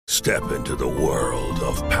Step into the world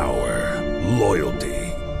of power, loyalty,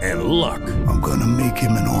 and luck. I'm gonna make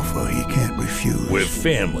him an offer he can't refuse. With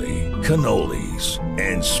family, cannolis,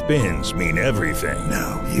 and spins mean everything.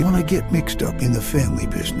 Now, you wanna get mixed up in the family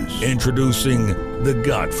business. Introducing The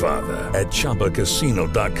Godfather at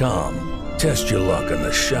ChumbaCasino.com. Test your luck in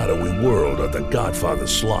the shadowy world of The Godfather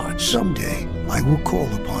slot. Someday, I will call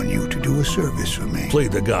upon you to do a service for me. Play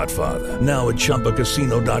The Godfather now at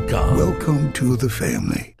ChumbaCasino.com. Welcome to the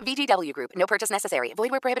family. VGW Group. No purchase necessary. Void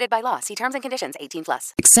where prohibited by law. See terms and conditions.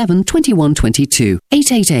 18+. 72122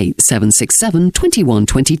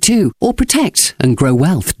 888-767-2122 or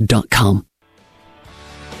protectandgrowwealth.com.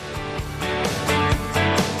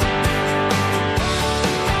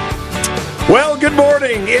 Well, good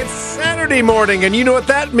morning. It's Saturday morning, and you know what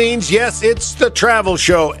that means. Yes, it's the Travel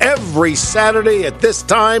Show every Saturday at this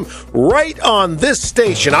time, right on this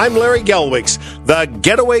station. I'm Larry Gelwicks, the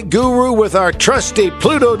getaway guru with our trusty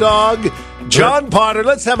Pluto dog, John Potter.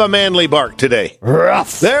 Let's have a manly bark today.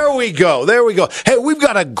 Ruff. There we go. There we go. Hey, we've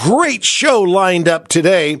got a great show lined up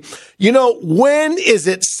today. You know, when is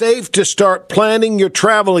it safe to start planning your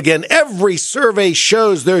travel again? Every survey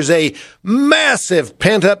shows there's a massive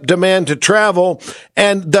pent-up demand to travel,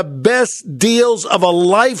 and the best deals of a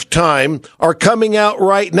lifetime are coming out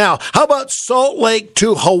right now. How about Salt Lake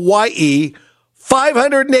to Hawaii?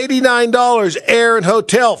 $589 air and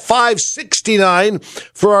hotel, $569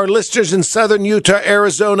 for our listeners in southern Utah,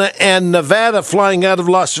 Arizona, and Nevada flying out of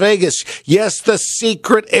Las Vegas. Yes, the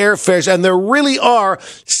secret airfares, and there really are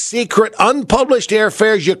secret unpublished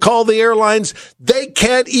airfares. You call the airlines, they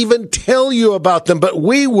can't even tell you about them, but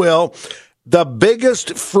we will. The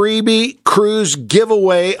biggest freebie cruise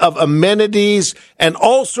giveaway of amenities and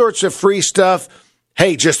all sorts of free stuff.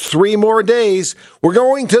 Hey, just 3 more days. We're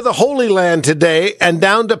going to the Holy Land today and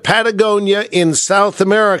down to Patagonia in South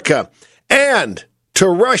America and to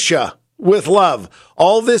Russia with love.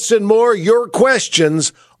 All this and more, your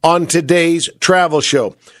questions on today's travel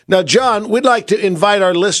show. Now, John, we'd like to invite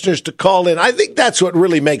our listeners to call in. I think that's what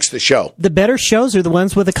really makes the show. The better shows are the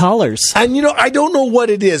ones with the callers. And, you know, I don't know what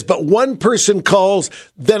it is, but one person calls,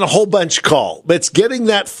 then a whole bunch call. It's getting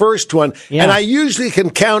that first one. Yeah. And I usually can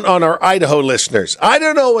count on our Idaho listeners. I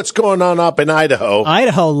don't know what's going on up in Idaho.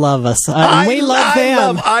 Idaho love us. We love them. I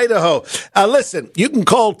love Idaho. Listen, you can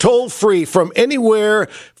call toll-free from anywhere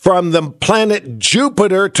from the planet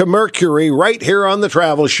Jupiter to Mercury right here on the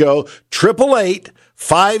Travel Show,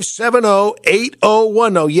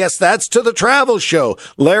 888-570-8010. Yes, that's to the Travel Show.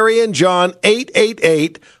 Larry and John,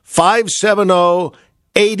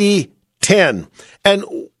 888-570-8010. And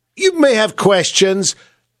you may have questions.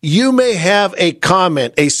 You may have a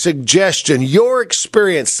comment, a suggestion, your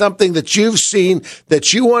experience, something that you've seen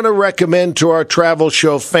that you want to recommend to our Travel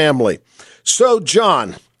Show family. So,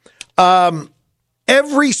 John,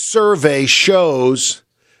 every survey shows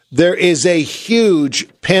there is a huge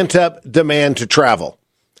pent-up demand to travel.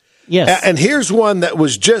 Yes. And here's one that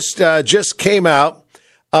was just came out.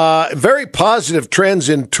 Very positive trends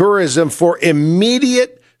in tourism for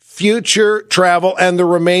immediate future travel and the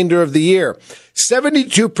remainder of the year.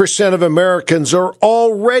 72% of Americans are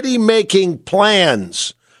already making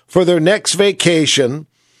plans for their next vacation.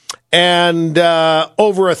 And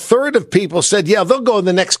over a third of people said, yeah, they'll go in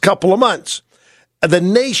the next couple of months. The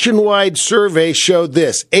nationwide survey showed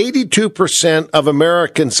this. 82% of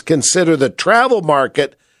Americans consider the travel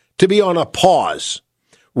market to be on a pause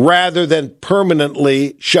rather than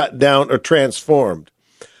permanently shut down or transformed.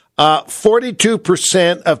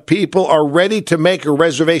 42% of people are ready to make a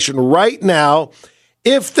reservation right now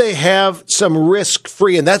if they have some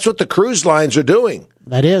risk-free, and that's what the cruise lines are doing.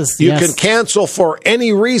 That is, You can cancel for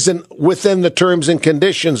any reason within the terms and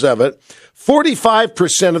conditions of it.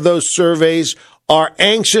 45% of those surveys are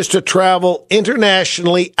anxious to travel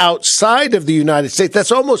internationally outside of the United States.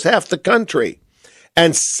 That's almost half the country.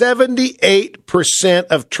 And 78%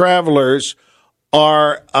 of travelers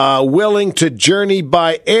are willing to journey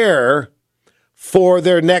by air for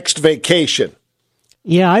their next vacation.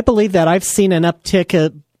 Yeah, I believe that. I've seen an uptick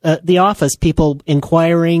at the office, people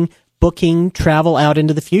inquiring, booking travel out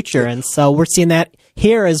into the future. And so we're seeing that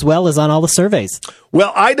here as well as on all the surveys.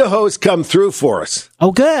 Well, Idaho's come through for us.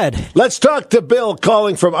 Oh, good. Let's talk to Bill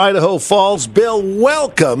calling from Idaho Falls. Bill,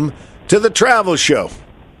 welcome to the Travel Show.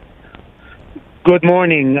 Good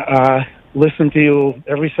morning. Listen to you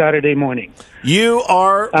every Saturday morning. You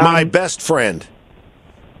are my best friend.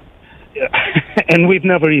 And we've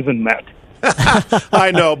never even met.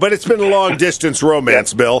 I know, but it's been a long-distance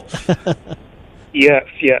romance, Bill. Yes.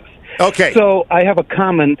 Okay. So I have a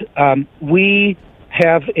comment. We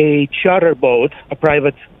have a charter boat, a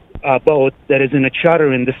private boat that is in a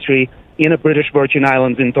charter industry in the British Virgin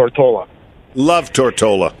Islands in Tortola. Love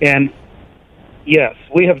Tortola. And yes,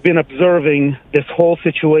 we have been observing this whole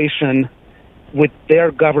situation with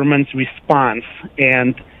their government's response,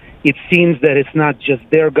 and it seems that it's not just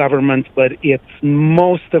their government, but it's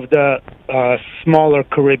most of the smaller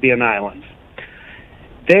Caribbean islands.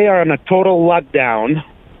 They are on a total lockdown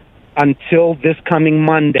until this coming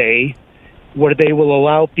Monday, where they will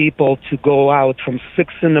allow people to go out from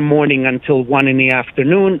 6 in the morning until 1 in the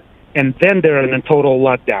afternoon, and then they're in a total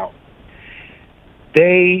lockdown.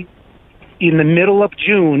 They, in the middle of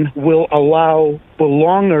June, will allow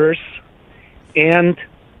belongers and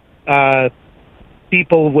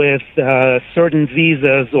people with certain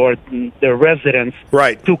visas or their residents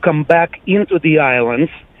to come back into the islands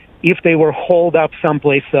if they were holed up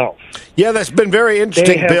someplace else. Yeah, that's been very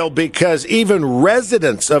interesting, Bill, because even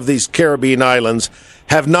residents of these Caribbean islands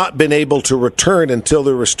have not been able to return until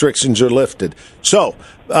the restrictions are lifted. So,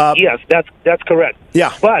 yes, that's correct.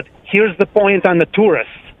 Yeah. But here's the point on the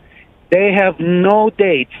tourists. They have no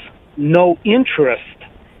dates, no interest,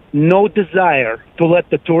 no desire to let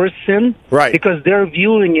the tourists in, because they're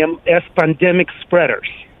viewing them as pandemic spreaders.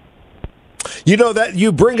 You know that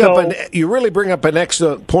you really bring up an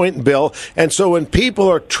excellent point, Bill. And so when people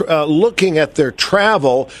are looking at their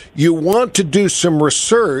travel, you want to do some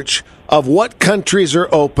research of what countries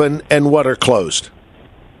are open and what are closed.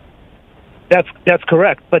 That's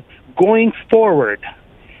correct. But going forward,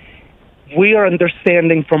 we are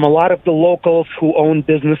understanding from a lot of the locals who own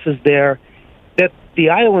businesses there that the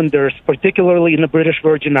islanders, particularly in the British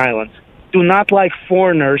Virgin Islands, do not like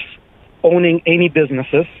foreigners owning any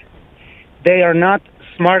businesses. They are not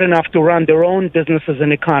smart enough to run their own businesses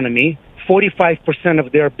and economy. 45%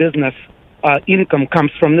 of their business income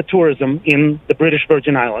comes from the tourism in the British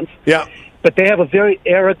Virgin Islands. Yeah. But they have a very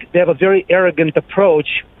arrogant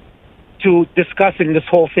approach to discussing this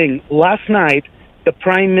whole thing. Last night, the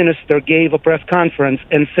Prime Minister gave a press conference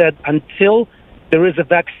and said, until there is a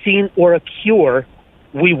vaccine or a cure,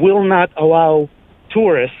 we will not allow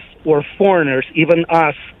tourists or foreigners, even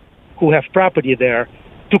us who have property there,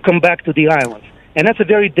 to come back to the islands. And that's a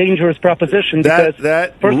very dangerous proposition because,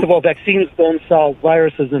 first of all, vaccines don't solve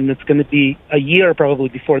viruses, and it's going to be a year probably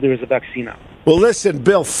before there is a vaccine out. Well, listen,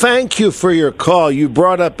 Bill, thank you for your call. You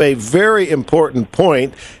brought up a very important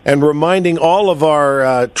point and reminding all of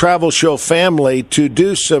our travel show family to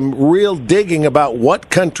do some real digging about what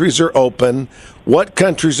countries are open, what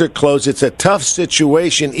countries are closed. It's a tough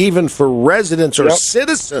situation, even for residents or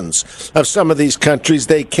citizens of some of these countries.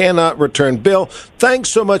 They cannot return. Bill,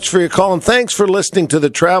 thanks so much for your call, and thanks for listening to the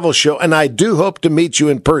Travel Show, and I do hope to meet you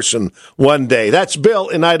in person one day. That's Bill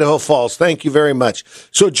in Idaho Falls. Thank you very much.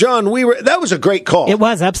 So, John, that was a great call. It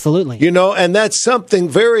was, absolutely. You know, and that's something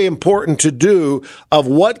very important to do of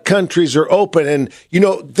what countries are open. And, you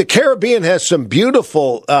know, the Caribbean has some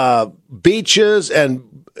beautiful beaches and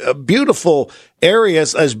beautiful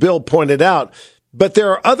areas, as Bill pointed out. But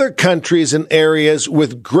there are other countries and areas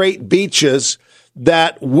with great beaches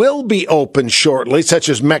that will be open shortly, such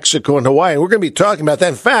as Mexico and Hawaii. And we're going to be talking about that.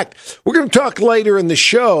 In fact, we're going to talk later in the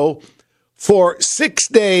show for 6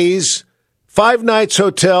 days, 5 nights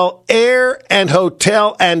hotel, air and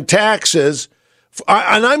hotel and taxes.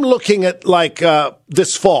 And I'm looking at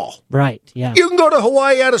this fall. Right, yeah. You can go to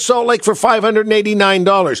Hawaii out of Salt Lake for $589,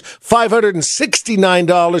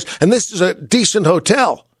 $569, and this is a decent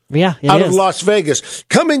hotel. Yeah, it out is. of Las Vegas.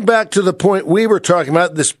 Coming back to the point we were talking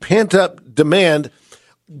about, this pent-up demand,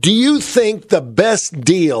 do you think the best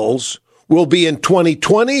deals will be in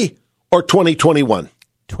 2020 or 2021?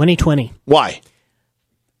 2020. Why?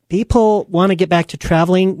 People want to get back to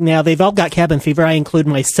traveling. Now, they've all got cabin fever. I include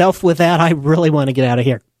myself with that. I really want to get out of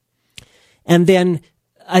here. And then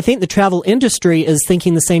I think the travel industry is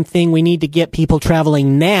thinking the same thing. We need to get people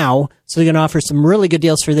traveling now. So they're going to offer some really good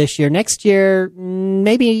deals for this year. Next year,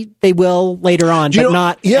 maybe they will later on, but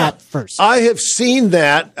not at first. I have seen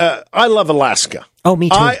that. I love Alaska. Oh, me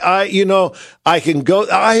too. I can go.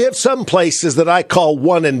 I have some places that I call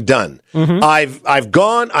one and done. Mm-hmm. I've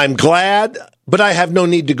gone. I'm glad. But I have no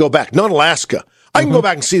need to go back. Not Alaska. I can go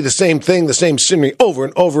back and see the same thing, the same scenery over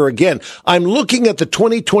and over again. I'm looking at the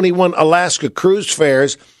 2021 Alaska cruise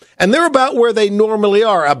fares, and they're about where they normally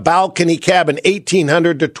are. A balcony cabin,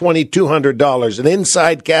 $1,800 to $2,200. An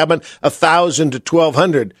inside cabin, $1,000 to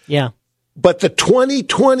 $1,200. Yeah. But the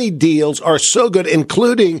 2020 deals are so good,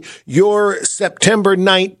 including your September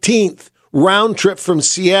 19th round trip from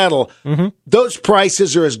Seattle. Mm-hmm. Those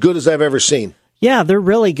prices are as good as I've ever seen. Yeah, they're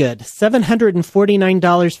really good.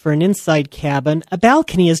 $749 for an inside cabin. A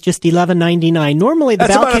balcony is just $1,199. Normally, the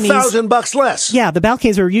balconies... That's about $1,000 less. Yeah, the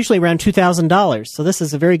balconies are usually around $2,000. So this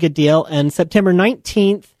is a very good deal. And September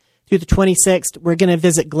 19th through the 26th. We're going to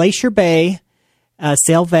visit Glacier Bay,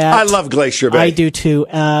 sail that. I love Glacier Bay. I do too.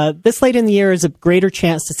 This late in the year is a greater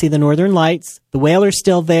chance to see the northern lights. The whale are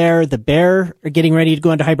still there. The bear are getting ready to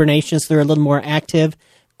go into hibernation, so they're a little more active.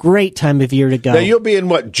 Great time of year to go. Now, you'll be in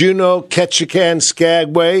what, Juneau, Ketchikan,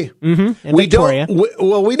 Skagway? Mm-hmm. And Victoria.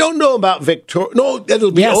 We don't know about Victoria. No,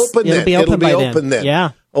 it'll be open then. It'll be open then.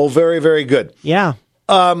 Yeah. Oh, very, very good. Yeah.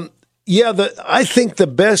 I think the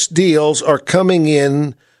best deals are coming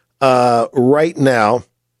in right now.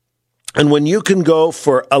 And when you can go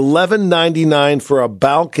for $11.99 for a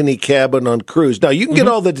balcony cabin on cruise. Now, you can get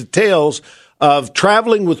all the details of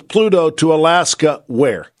traveling with Pluto to Alaska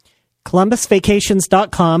where?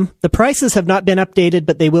 ColumbusVacations.com. The prices have not been updated,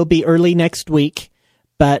 but they will be early next week.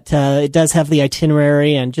 But it does have the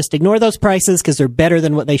itinerary, and just ignore those prices because they're better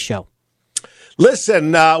than what they show.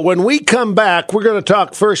 Listen, when we come back, we're going to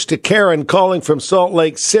talk first to Karen calling from Salt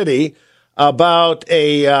Lake City about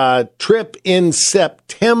a trip in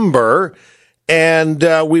September. And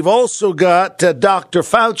we've also got Dr.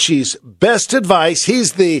 Fauci's best advice.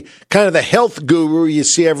 He's the kind of the health guru you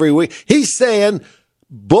see every week. He's saying,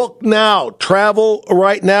 book now, travel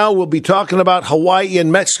right now. We'll be talking about Hawaii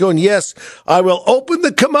and Mexico. And yes, I will open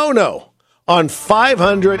the kimono on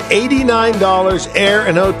 $589 air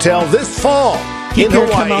and hotel this fall Keep in your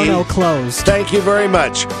Hawaii. Kimono closed. Thank you very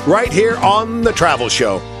much. Right here on The Travel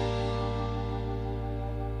Show.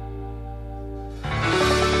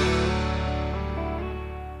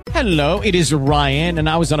 Hello, it is Ryan, and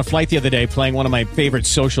I was on a flight the other day playing one of my favorite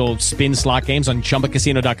social spin slot games on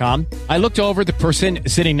ChumbaCasino.com. I looked over at the person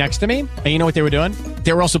sitting next to me, and you know what they were doing?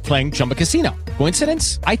 They were also playing Chumba Casino.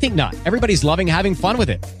 Coincidence? I think not. Everybody's loving having fun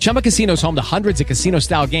with it. Chumba Casino is home to hundreds of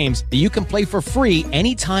casino-style games that you can play for free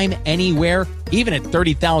anytime, anywhere, even at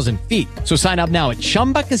 30,000 feet. So sign up now at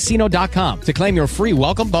ChumbaCasino.com to claim your free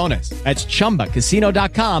welcome bonus. That's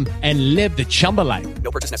ChumbaCasino.com and live the Chumba life.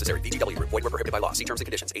 No purchase necessary. VGW. Void where prohibited by law. See terms and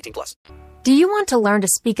conditions. 18+. Do you want to learn to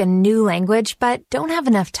speak a new language but don't have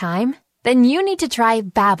enough time? Then you need to try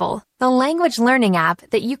Babbel, the language learning app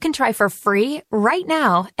that you can try for free right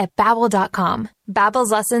now at Babbel.com.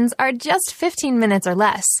 Babbel's lessons are just 15 minutes or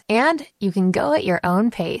less, and you can go at your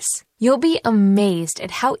own pace. You'll be amazed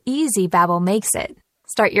at how easy Babbel makes it.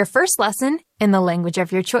 Start your first lesson in the language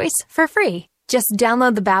of your choice for free. Just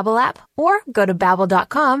download the Babbel app or go to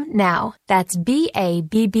Babbel.com now. That's Babbel.com.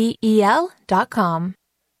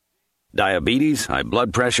 Diabetes, high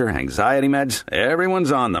blood pressure, anxiety meds,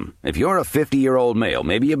 everyone's on them. If you're a 50-year-old male,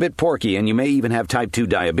 maybe a bit porky, and you may even have type 2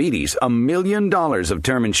 diabetes, $1 million of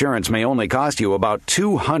term insurance may only cost you about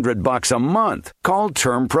 $200 a month. Call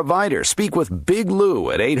Term Provider. Speak with Big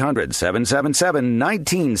Lou at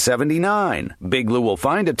 800-777-1979. Big Lou will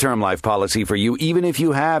find a term life policy for you even if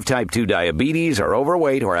you have type 2 diabetes, are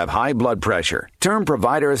overweight, or have high blood pressure. Term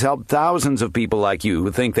Provider has helped thousands of people like you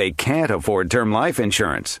who think they can't afford term life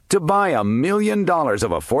insurance. To buy $1 million of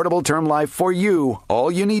affordable term life for you,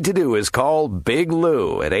 all you need to do is call Big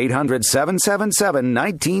Lou at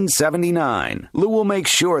 800-777-1979. Lou will make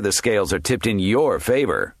sure the scales are tipped in your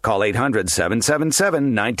favor. Call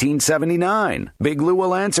 800-777-1979. Big Lou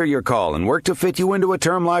will answer your call and work to fit you into a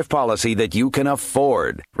term life policy that you can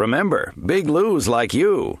afford. Remember, Big Lou's like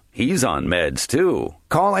you. He's on meds, too.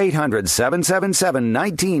 Call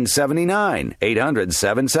 800-777-1979.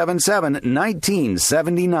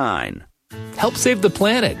 800-777-1979. Help save the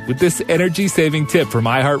planet with this energy-saving tip from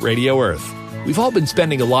iHeartRadio Earth. We've all been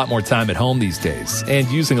spending a lot more time at home these days and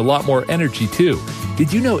using a lot more energy, too.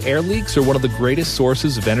 Did you know air leaks are one of the greatest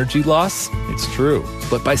sources of energy loss? It's true.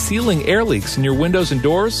 But by sealing air leaks in your windows and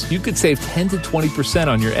doors, you could save 10 to 20%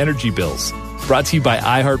 on your energy bills. Brought to you by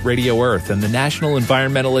iHeartRadio Earth and the National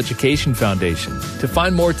Environmental Education Foundation. To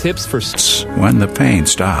find more tips for when the pain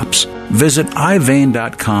stops, visit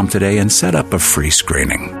iVein.com today and set up a free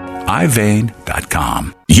screening.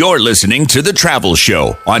 iVein.com. You're listening to The Travel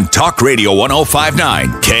Show on Talk Radio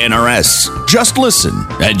 105.9 KNRS. Just listen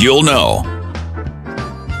and you'll know.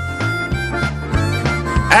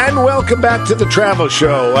 And welcome back to The Travel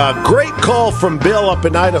Show. Great call from Bill up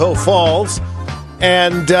in Idaho Falls.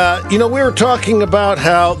 And, we were talking about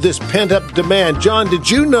how this pent-up demand. John,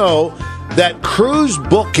 did you know that cruise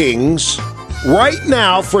bookings right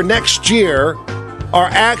now for next year are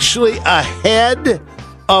actually ahead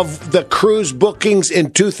of the cruise bookings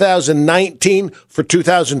in 2019 for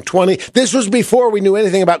 2020? This was before we knew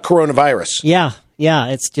anything about coronavirus. Yeah,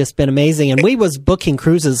 it's just been amazing. And we was booking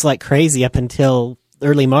cruises like crazy up until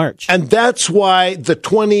early March. And that's why the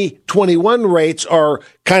 2021 rates are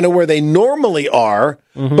kind of where they normally are,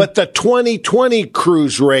 but the 2020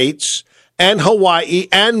 cruise rates and Hawaii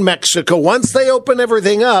and Mexico, once they open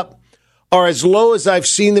everything up, are as low as I've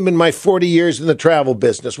seen them in my 40 years in the travel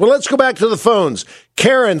business. Well, let's go back to the phones.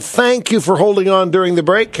 Karen, thank you for holding on during the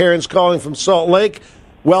break. Karen's calling from Salt Lake.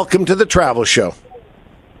 Welcome to the Travel Show.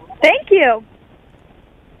 Thank you.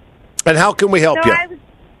 And how can we help you?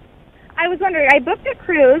 I was wondering, I booked a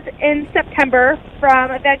cruise in September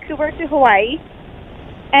from Vancouver to Hawaii,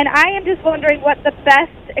 and I am just wondering what the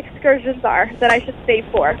best excursions are that I should save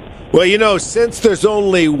for. Well, since there's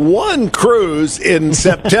only one cruise in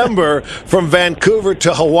September from Vancouver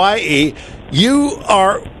to Hawaii, you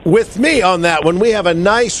are with me on that one. We have a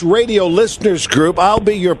nice radio listeners group. I'll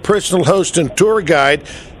be your personal host and tour guide.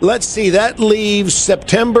 Let's see, that leaves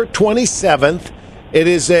September 27th. It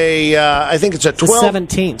is I think it's a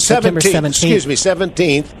 17th. September 17th. Excuse me,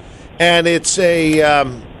 17th. And it's I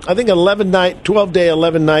think 12-day,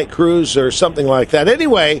 11-night cruise or something like that.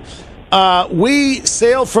 Anyway, we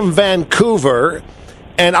sail from Vancouver,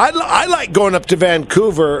 and I like going up to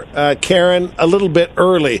Vancouver, Karen, a little bit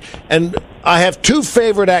early. And I have two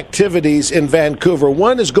favorite activities in Vancouver.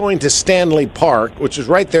 One is going to Stanley Park, which is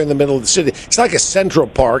right there in the middle of the city. It's like a central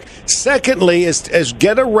park. Secondly is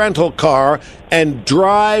get a rental car and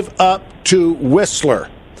drive up to Whistler.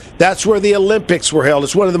 That's where the Olympics were held.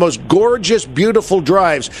 It's one of the most gorgeous, beautiful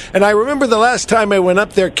drives. And I remember the last time I went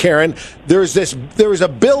up there, Karen, there was a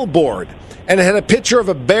billboard, and it had a picture of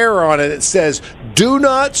a bear on it. It says, do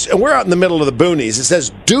not, and we're out in the middle of the boonies. It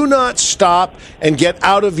says, do not stop and get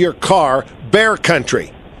out of your car, bear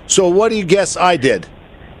country. So what do you guess I did?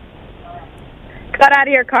 Got out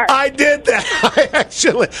of your car. I did that.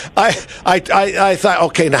 I thought,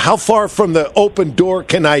 okay, now how far from the open door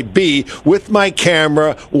can I be with my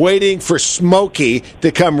camera waiting for Smokey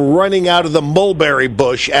to come running out of the mulberry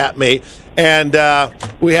bush at me? And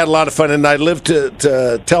we had a lot of fun, and I lived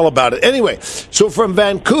to tell about it. Anyway, so from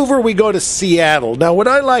Vancouver, we go to Seattle. Now, what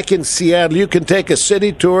I like in Seattle, you can take a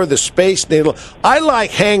city tour, the Space Needle. I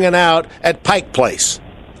like hanging out at Pike Place.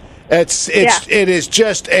 It is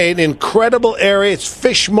just an incredible area. It's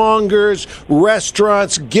fishmongers,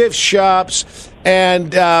 restaurants, gift shops,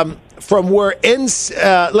 and from where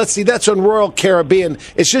let's see, that's on Royal Caribbean.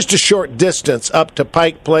 It's just a short distance up to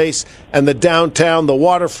Pike Place and the downtown, the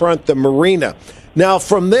waterfront, the marina. Now,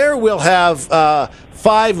 from there, we'll have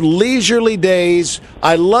 5 leisurely days.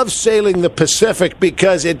 I love sailing the Pacific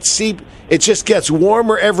because it just gets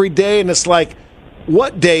warmer every day, and it's like,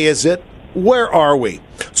 what day is it? Where are we?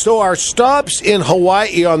 So our stops in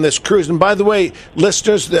Hawaii on this cruise, and by the way,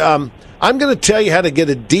 listeners, I'm going to tell you how to get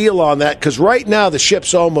a deal on that, because right now the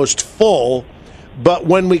ship's almost full, but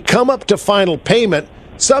when we come up to final payment,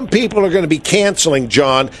 some people are going to be canceling,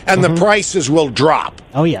 John, and the prices will drop.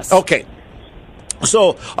 Oh, yes. Okay.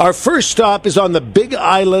 So our first stop is on the big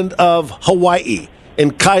island of Hawaii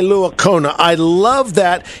in Kailua Kona. I love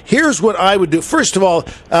that. Here's what I would do. First of all,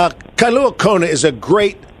 Kailua Kona is a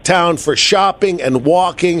great town for shopping and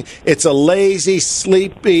walking. It's a lazy,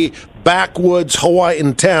 sleepy, backwoods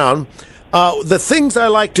Hawaiian town. The things I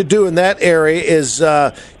like to do in that area is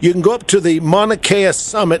you can go up to the Mauna Kea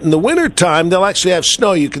summit. In the wintertime, they'll actually have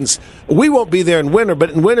snow. We won't be there in winter, but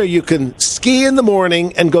in winter you can ski in the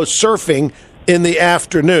morning and go surfing in the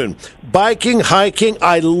afternoon. Biking, hiking.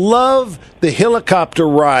 I love the helicopter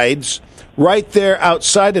rides right there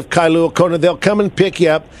outside of Kailua Kona. They'll come and pick you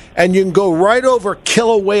up, and you can go right over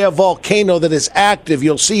Kilauea volcano that is active.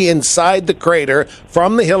 You'll see inside the crater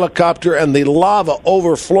from the helicopter and the lava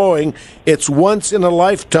overflowing. It's once in a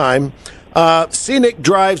lifetime. Scenic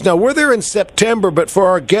drives. Now, we're there in September, but for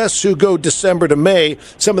our guests who go December to May,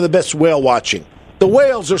 some of the best whale watching. The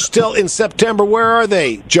whales are still in September. Where are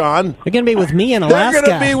they, John? They're going to be with me in Alaska. They're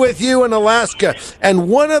going to be with you in Alaska. And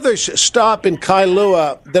one other stop in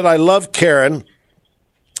Kailua that I love, Karen,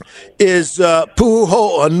 is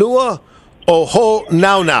Pu'uho'onua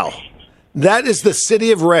Oho'naunau. That is the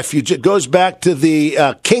city of refuge. It goes back to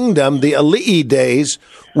the kingdom, the Ali'i days,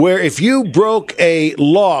 where if you broke a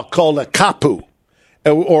law called a kapu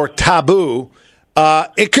or taboo,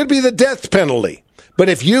 it could be the death penalty. But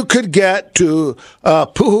if you could get to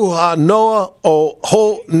Pu'uho'onua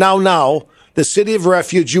Oho'naunau, the city of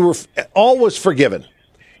refuge, you were always forgiven.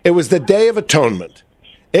 It was the Day of Atonement.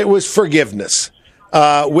 It was forgiveness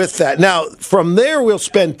with that. Now, from there, we'll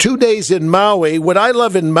spend 2 days in Maui. What I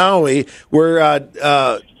love in Maui, we're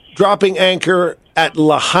dropping anchor at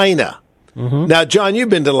Lahaina. Mm-hmm. Now, John, you've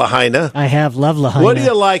been to Lahaina. I have. Love Lahaina. What do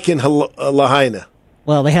you like in Lahaina?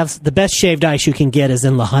 Well, they have the best shaved ice you can get is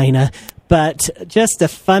in Lahaina. But just a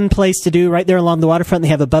fun place to do right there along the waterfront. They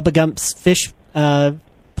have a Bubba Gump's fish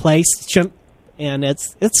place, shrimp, and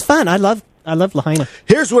it's fun. I love I love Lahaina.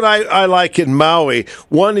 Here's what I like in Maui.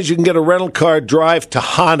 One is you can get a rental car drive to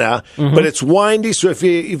Hana, but it's windy, so if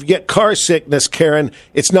you get car sickness, Karen,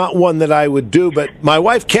 it's not one that I would do. But my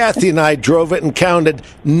wife Kathy and I drove it and counted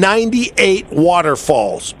 98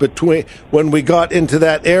 waterfalls between when we got into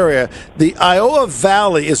that area. The Iowa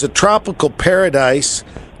Valley is a tropical paradise.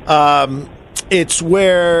 It's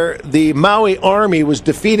where the Maui army was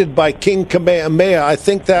defeated by King Kamehameha. I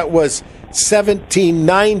think that was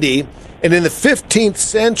 1790. And in the 15th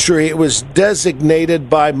century, it was designated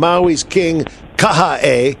by Maui's king,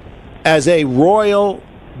 Kahae, as a royal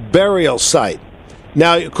burial site.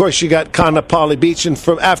 Now, of course, you got Kaanapali Beach, and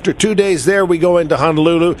from after 2 days there, we go into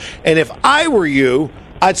Honolulu. And if I were you,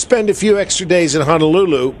 I'd spend a few extra days in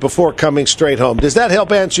Honolulu before coming straight home. Does that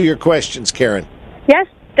help answer your questions, Karen? Yes,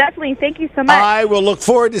 definitely. Thank you so much. I will look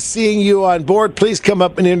forward to seeing you on board. Please come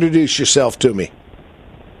up and introduce yourself to me.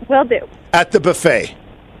 Will do. At the buffet.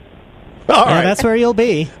 All right. That's where you'll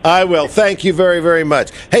be. I will. Thank you very, very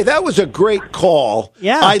much. Hey, that was a great call.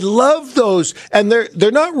 Yeah. I love those. And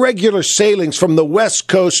they're not regular sailings from the West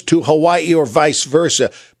Coast to Hawaii or vice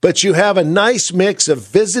versa, but you have a nice mix of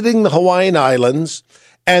visiting the Hawaiian Islands,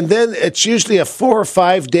 and then it's usually a 4 or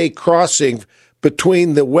 5 day crossing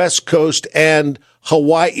between the West Coast and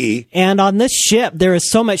Hawaii. And on this ship, there is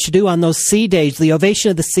so much to do on those sea days. The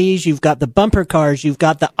Ovation of the Seas, you've got the bumper cars, you've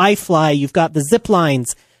got the iFly, you've got the zip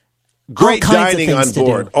lines. Great dining on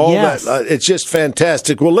board. All that. It's just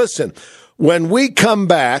fantastic. Well, listen, when we come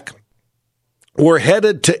back, we're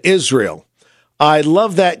headed to Israel. I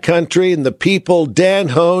love that country and the people. Dan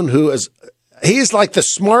Hone, he's like the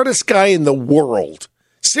smartest guy in the world.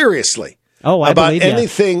 Seriously. Oh, I about believe you.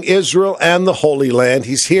 anything Israel and the Holy Land.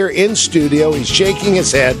 He's here in studio. He's shaking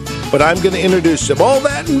his head, but I'm going to introduce him. All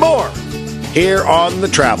that and more here on The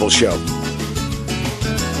Travel Show.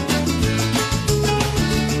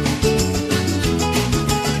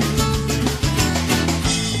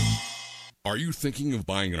 Are you thinking of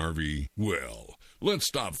buying an RV? Well, let's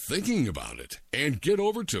stop thinking about it and get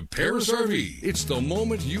over to Paris RV. It's the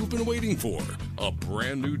moment you've been waiting for. A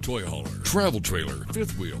brand new toy hauler, travel trailer,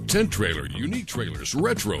 fifth wheel, tent trailer, unique trailers,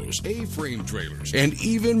 retros, A-frame trailers, and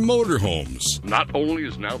even motorhomes. Not only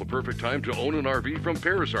is now the perfect time to own an RV from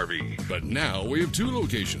Paris RV, but now we have 2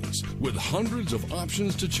 locations with hundreds of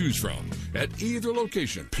options to choose from at either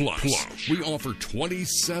location. Plus, we offer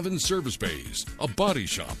 27 service bays, a body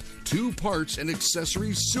shop, 2 parts and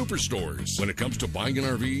accessories superstores. When it comes to buying an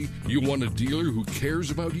RV, you want a dealer who cares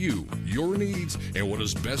about you, your needs, and what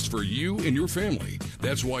is best for you and your family.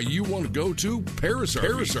 That's why you want to go to Paris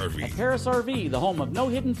RV. At Paris RV, the home of no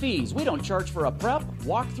hidden fees. We don't charge for a prep,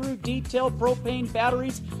 walkthrough, detail, propane,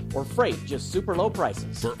 batteries, or freight. Just super low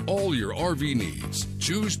prices. For all your RV needs,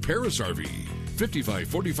 choose Paris RV.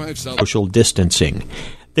 5545 South. Social distancing.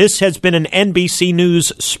 This has been an NBC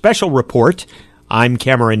News special report. I'm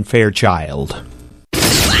Cameron Fairchild.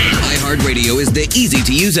 iHeartRadio is the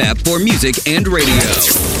easy-to-use app for music and radio.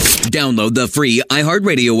 Download the free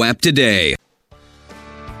iHeartRadio app today.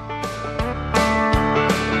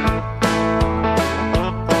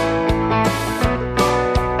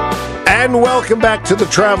 And welcome back to The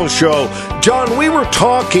Travel Show. John, we were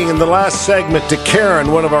talking in the last segment to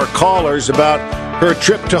Karen, one of our callers, about her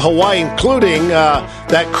trip to Hawaii, including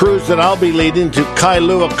that cruise that I'll be leading to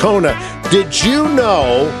Kailua Kona. Did you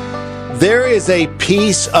know there is a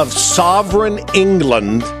piece of sovereign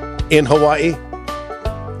England in Hawaii?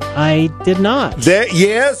 I did not.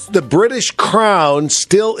 Yes, the British Crown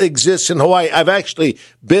still exists in Hawaii. I've actually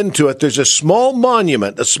been to it. There's a small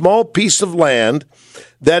monument, a small piece of land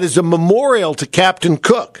that is a memorial to Captain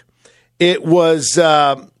Cook. It was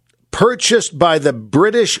purchased by the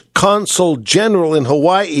British Consul General in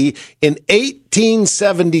Hawaii in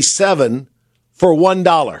 1877 for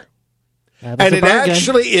 $1. And it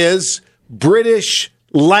actually is British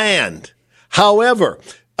land. However,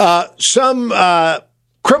 some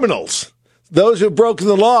criminals, those who've broken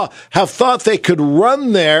the law, have thought they could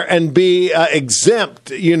run there and be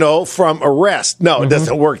exempt, from arrest. No, it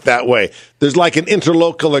doesn't work that way. There's like an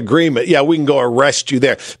interlocal agreement. Yeah, we can go arrest you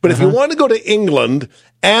there. But if you want to go to England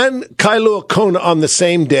and Kailua Kona on the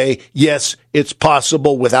same day, yes, it's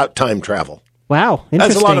possible without time travel. Wow, interesting.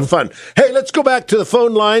 That's a lot of fun. Hey, let's go back to the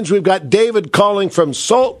phone lines. We've got David calling from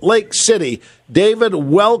Salt Lake City. David,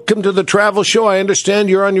 welcome to the Travel Show. I understand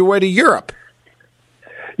you're on your way to Europe.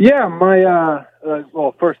 Yeah,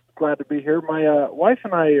 well, first, glad to be here. My wife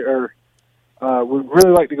and I would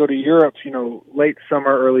really like to go to Europe, late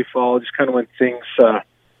summer, early fall, just kind of when things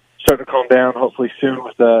start to calm down, hopefully soon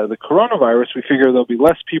with the coronavirus. We figure there'll be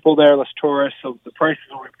less people there, less tourists, so the prices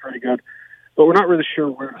will be pretty good. but we're not really sure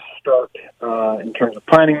where to start in terms of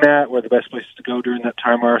planning that, where the best places to go during that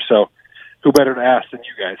time are. So who better to ask than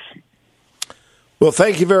you guys? Well,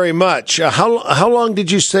 thank you very much. How long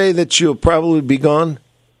did you say that you'll probably be gone?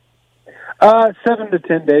 7 to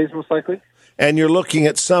 10 days, most likely. And you're looking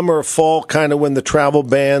at summer or fall, kind of when the travel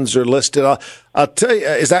bans are listed. I'll tell you,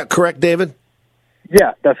 is that correct, David?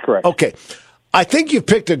 Yeah, that's correct. Okay. I think you've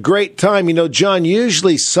picked a great time. You know, John,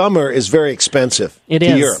 usually summer is very expensive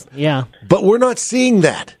to Europe. Yeah. But we're not seeing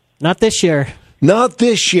that. Not this year. Not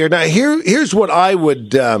this year. Now, here's what I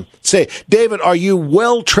would say. David, are you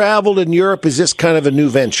well-traveled in Europe? Is this kind of a new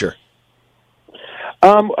venture?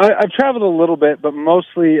 I've traveled a little bit, but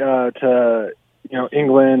mostly to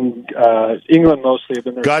England. England mostly. I've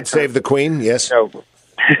been there. God save the Queen. Yes. No.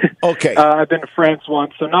 Okay. I've been to France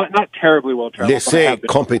once, so not terribly well traveled. Laissez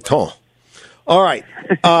compétent. All right.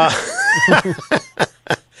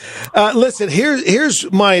 Listen,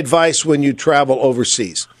 here's my advice when you travel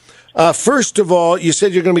overseas. First of all, you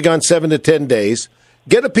said you're going to be gone 7 to 10 days.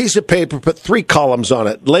 Get a piece of paper, put 3 columns on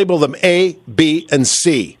it. Label them A, B, and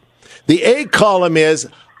C. The A column is,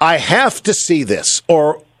 I have to see this,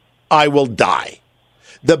 or I will die.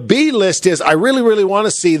 The B list is, I really, really want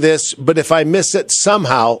to see this, but if I miss it,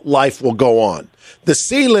 somehow life will go on. The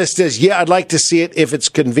C list is, yeah, I'd like to see it if it's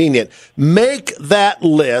convenient. Make that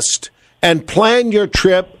list and plan your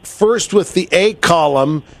trip first with the A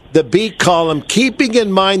column, the B column, keeping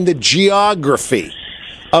in mind the geography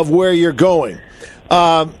of where you're going.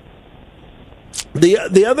 The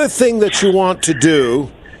other thing that you want to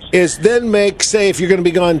do is then make, say, if you're going to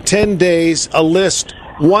be gone 10 days, a list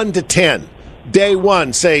 1 to 10. Day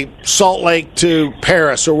 1, say, Salt Lake to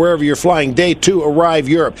Paris or wherever you're flying. Day 2, arrive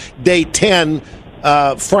Europe. Day 10,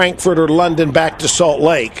 Frankfurt or London back to Salt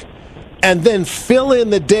Lake. And then fill in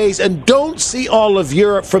the days, and don't see all of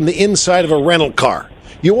Europe from the inside of a rental car.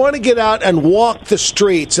 You want to get out and walk the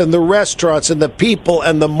streets and the restaurants and the people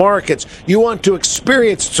and the markets. You want to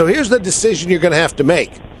experience it. So here's the decision you're going to have to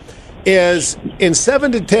make. Is in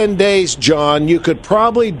 7 to 10 days, John, you could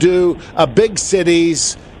probably do a big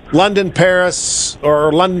cities, London, Paris,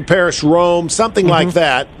 or London, Paris, Rome, something like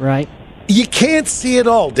that. Right. You can't see it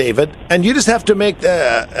all, David, and you just have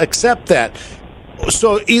to accept that.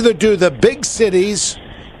 So either do the big cities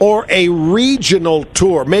or a regional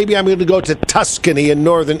tour. Maybe I'm going to go to Tuscany in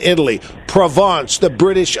northern Italy, Provence, the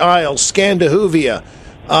British Isles, Scandinavia.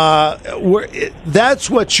 That's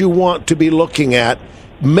what you want to be looking at.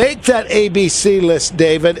 Make that ABC list,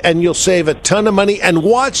 David, and you'll save a ton of money. And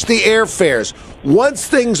watch the airfares. Once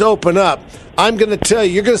things open up, I'm going to tell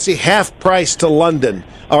you, you're going to see half price to London,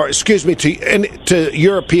 or excuse me, to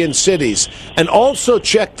European cities. And also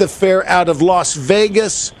check the fare out of Las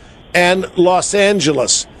Vegas and Los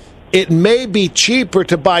Angeles. It may be cheaper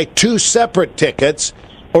to buy 2 separate tickets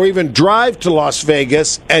or even drive to Las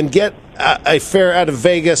Vegas and get a fare out of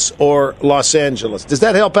Vegas or Los Angeles. Does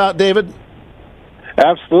that help out, David?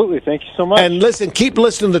 Absolutely. Thank you so much. And listen, keep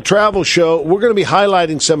listening to the Travel Show. We're going to be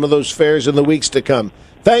highlighting some of those fares in the weeks to come.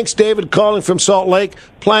 Thanks, David, calling from Salt Lake,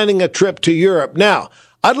 planning a trip to Europe. Now,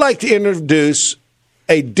 I'd like to introduce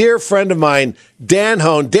a dear friend of mine, Dan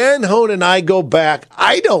Hone. Dan Hone and I go back,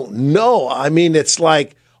 I don't know. I mean, it's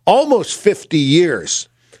like almost 50 years.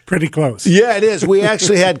 Pretty close. Yeah, it is. We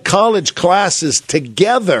actually had college classes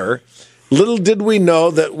together. Little did we know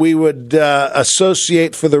that we would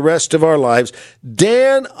associate for the rest of our lives.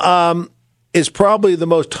 Dan is probably the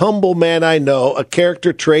most humble man I know, a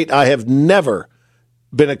character trait I have never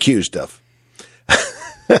been accused of.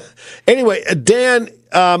 Anyway, Dan,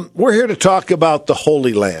 we're here to talk about the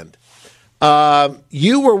Holy Land.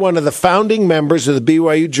 You were one of the founding members of the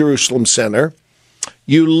BYU Jerusalem Center.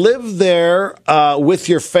 You lived there with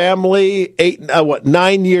your family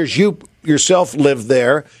 9 years. You yourself lived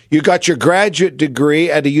there. You got your graduate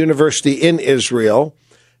degree at a university in Israel.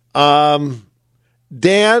 Dan,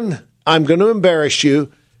 I'm going to embarrass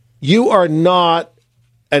you. You are not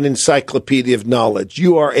an encyclopedia of knowledge.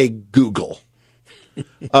 You are a Google.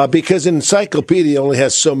 Because an encyclopedia only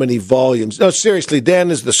has so many volumes. No, seriously,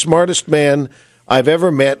 Dan is the smartest man I've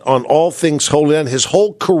ever met on all things Holy Land. His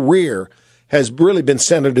whole career has really been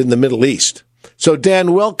centered in the Middle East. So,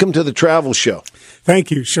 Dan, welcome to the Travel Show.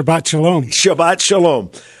 Thank you. Shabbat Shalom. Shabbat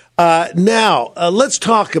Shalom. Now, let's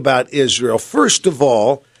talk about Israel. First of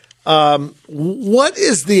all, what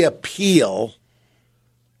is the appeal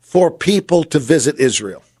for people to visit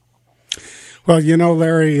Israel? Well, you know,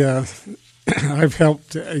 Larry, you've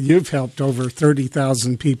helped over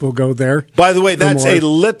 30,000 people go there. By the way, that's a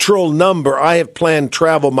literal number. I have planned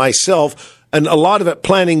travel myself, and a lot of it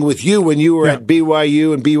planning with you when you were at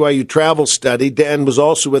BYU and BYU Travel Study. Dan was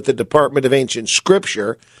also with the Department of Ancient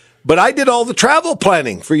Scripture. But I did all the travel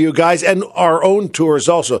planning for you guys and our own tours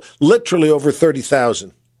also, literally over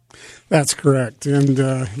 30,000. That's correct. And,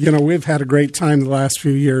 we've had a great time the last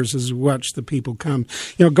few years as we watch the people come.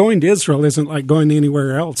 Going to Israel isn't like going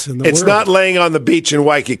anywhere else in the world. It's not laying on the beach in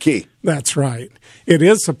Waikiki. That's right. It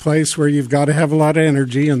is a place where you've got to have a lot of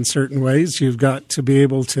energy in certain ways. You've got to be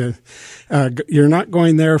able to, you're not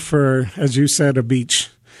going there for, as you said, a beach.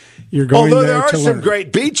 You're going Although there there are to some learn.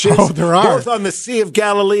 great beaches, there are. both on the Sea of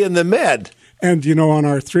Galilee and the Med. And, on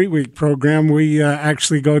our 3-week program, we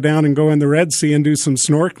actually go down and go in the Red Sea and do some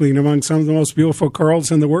snorkeling among some of the most beautiful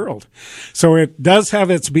corals in the world. So it does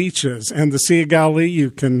have its beaches. And the Sea of Galilee,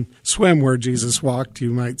 you can swim where Jesus walked,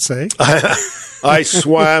 you might say. I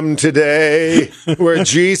swam today where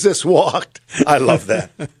Jesus walked. I love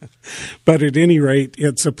that. But at any rate,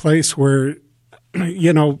 it's a place where,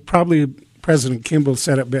 probably President Kimball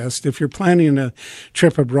said it best. If you're planning a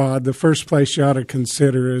trip abroad, the first place you ought to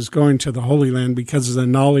consider is going to the Holy Land because of the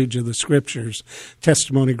knowledge of the Scriptures,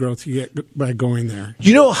 testimony growth you get by going there.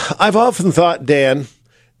 I've often thought, Dan,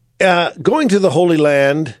 going to the Holy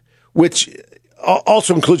Land, which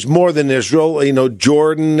also includes more than Israel,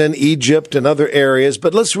 Jordan and Egypt and other areas,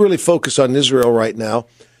 but let's really focus on Israel right now,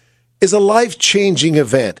 is a life-changing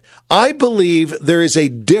event. I believe there is a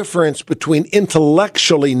difference between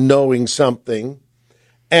intellectually knowing something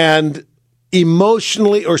and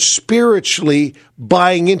emotionally or spiritually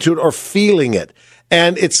buying into it or feeling it.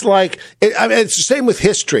 And it's like, it's the same with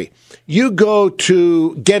history. You go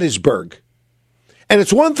to Gettysburg, and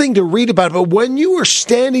it's one thing to read about it, but when you were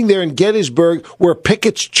standing there in Gettysburg where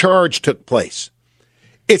Pickett's charge took place,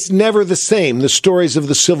 it's never the same, the stories of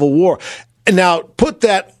the Civil War. And now, put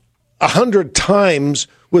that 100 times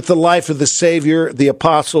with the life of the Savior, the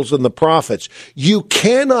apostles, and the prophets. You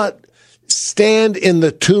cannot stand in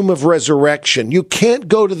the tomb of resurrection. You can't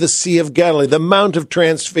go to the Sea of Galilee, the Mount of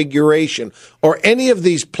Transfiguration, or any of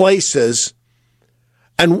these places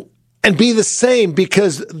and be the same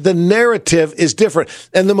because the narrative is different.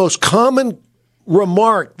 And the most common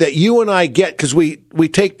remark that you and I get, because we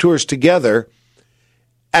take tours together,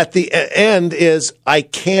 at the end is, I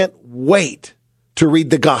can't wait to read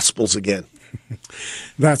the Gospels again.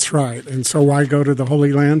 That's right. And so why go to the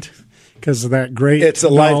Holy Land? Because of that great It's a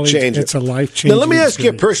life changer. It's a life changer. Now, let me ask you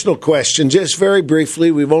a personal question, just very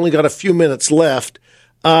briefly. We've only got a few minutes left.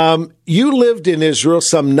 You lived in Israel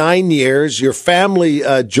some 9 years. Your family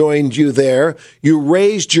joined you there. You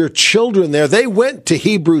raised your children there. They went to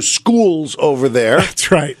Hebrew schools over there.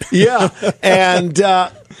 That's right. Yeah. And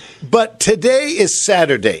but today is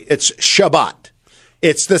Saturday. It's Shabbat.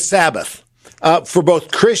 It's the Sabbath for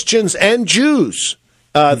both Christians and Jews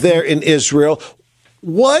there in Israel.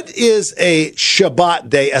 What is a Shabbat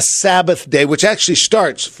day, a Sabbath day, which actually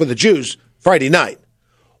starts for the Jews Friday night?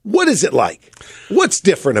 What is it like? What's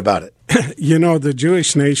different about it? The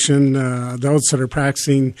Jewish nation, those that are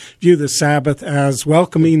practicing, view the Sabbath as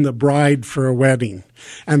welcoming the bride for a wedding.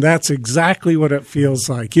 And that's exactly what it feels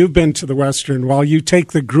like. You've been to the Western Wall. You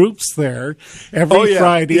take the groups there every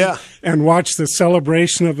Friday and watch the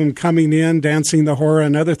celebration of them coming in, dancing the hora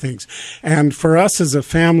and other things. And for us as a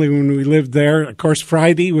family, when we lived there, of course,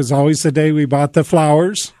 Friday was always the day we bought the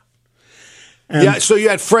flowers. And so you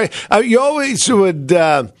had you always would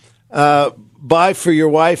buy for your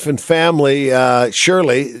wife and family,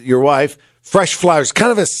 Shirley, your wife, fresh flowers,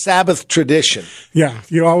 kind of a Sabbath tradition. Yeah,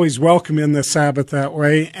 you always welcome in the Sabbath that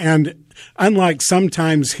way. And unlike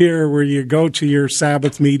sometimes here where you go to your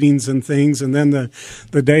Sabbath meetings and things and then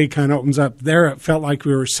the day kind of opens up, there it felt like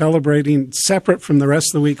we were celebrating separate from the rest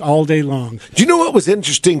of the week all day long. Do you know what was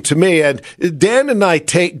interesting to me? And Dan and I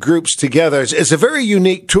take groups together. It's a very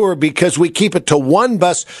unique tour because we keep it to one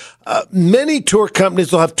bus. Many tour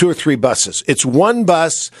companies will have 2 or 3 buses. It's one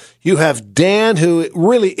bus. You have Dan, who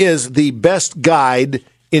really is the best guide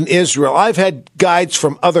in Israel. I've had guides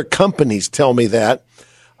from other companies tell me that.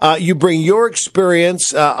 You bring your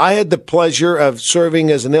experience. I had the pleasure of serving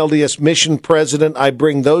as an LDS mission president. I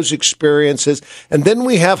bring those experiences. And then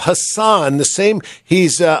we have Hassan, the same.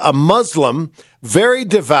 He's a Muslim, very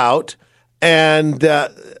devout, and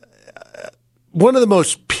one of the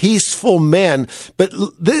most peaceful men. But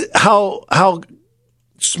how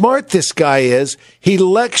smart this guy is. He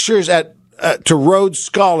lectures to Rhodes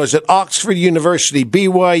Scholars at Oxford University,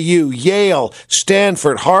 BYU, Yale,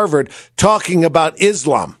 Stanford, Harvard, talking about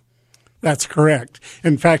Islam. That's correct.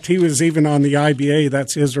 In fact, he was even on the IBA,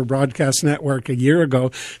 that's Israel Broadcast Network, a year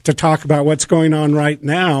ago to talk about what's going on right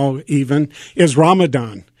now, even, is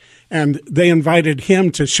Ramadan. And they invited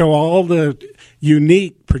him to show all the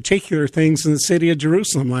unique, particular things in the city of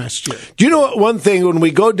Jerusalem last year. Do you know what, one thing, when we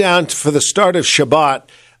go down for the start of Shabbat,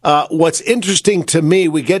 What's interesting to me,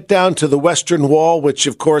 we get down to the Western Wall, which,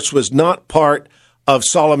 of course, was not part of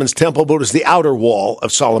Solomon's Temple, but was the outer wall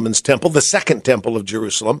of Solomon's Temple, the second temple of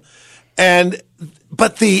Jerusalem.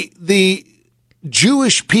 But the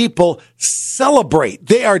Jewish people celebrate.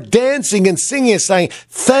 They are dancing and singing and saying,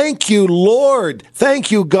 "Thank you, Lord.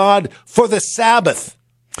 Thank you, God, for the Sabbath."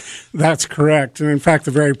 That's correct. And in fact,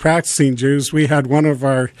 the very practicing Jews, we had one of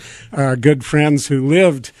our good friends who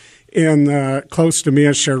lived in close to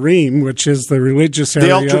Mea Shearim, which is the religious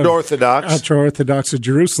area, the ultra-Orthodox of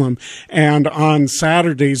Jerusalem. And on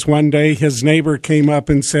Saturdays, one day, his neighbor came up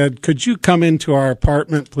and said, "Could you come into our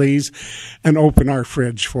apartment, please, and open our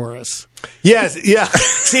fridge for us?" Yes, yeah.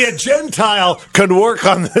 See, a Gentile can work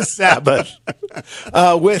on the Sabbath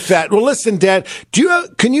with that. Well, listen, Dan,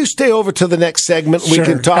 can you stay over to the next segment? Sure, we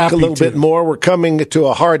can talk a little bit more. We're coming to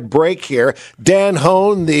a hard break here. Dan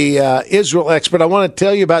Hone, the Israel expert, I want to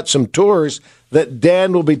tell you about some tours that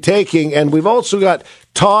Dan will be taking. And we've also got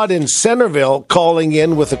Todd in Centerville calling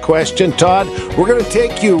in with a question. Todd, we're going to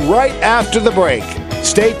take you right after the break.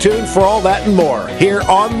 Stay tuned for all that and more here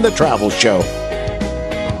on The Travel Show.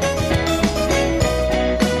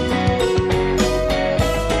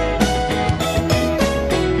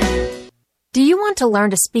 Do you want to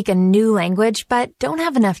learn to speak a new language but don't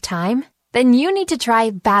have enough time? Then you need to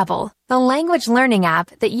try Babbel, the language learning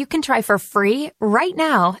app that you can try for free right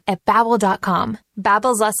now at Babbel.com.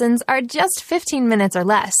 Babbel's lessons are just 15 minutes or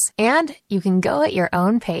less, and you can go at your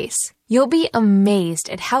own pace. You'll be amazed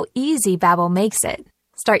at how easy Babbel makes it.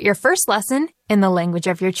 Start your first lesson in the language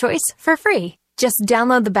of your choice for free. Just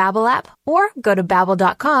download the Babbel app or go to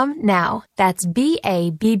Babbel.com now. That's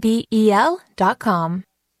Babbel.com.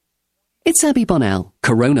 It's Abby Bonnell.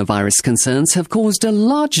 Coronavirus concerns have caused a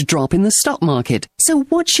large drop in the stock market. So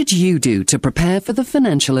what should you do to prepare for the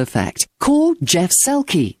financial effect? Call Jeff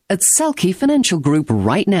Selke at Selke Financial Group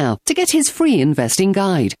right now to get his free investing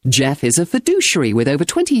guide. Jeff is a fiduciary with over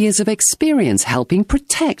 20 years of experience helping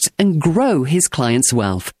protect and grow his clients'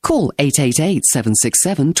 wealth. Call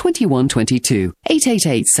 888-767-2122.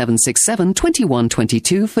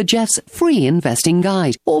 888-767-2122 for Jeff's free investing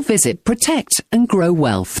guide or visit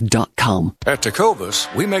protectandgrowwealth.com. At Tecovas,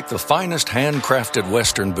 we make the finest handcrafted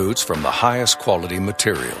Western boots from the highest quality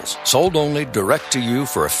materials, sold only direct to you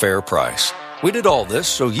for a fair price. We did all this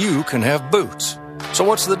so you can have boots. So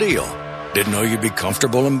what's the deal? Didn't know you'd be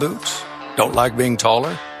comfortable in boots? Don't like being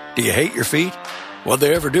taller? Do you hate your feet? What'd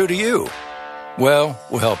they ever do to you? Well,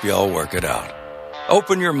 we'll help you all work it out.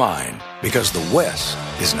 Open your mind, because the West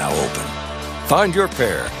is now open. Find your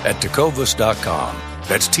pair at Tecovas.com.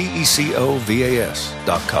 That's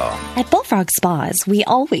TECOVAS.com. At Bullfrog Spas, we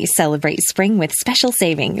always celebrate spring with special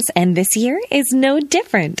savings, and this year is no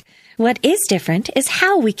different. What is different is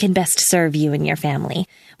how we can best serve you and your family.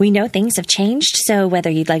 We know things have changed, so whether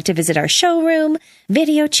you'd like to visit our showroom,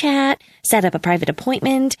 video chat, set up a private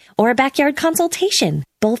appointment, or a backyard consultation,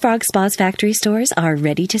 Bullfrog Spa's factory stores are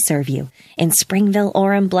ready to serve you in Springville,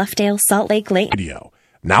 Orem, Bluffdale, Salt Lake Lake.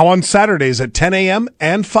 Now on Saturdays at 10 a.m.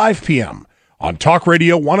 and 5 p.m. on Talk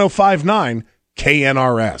Radio 105.9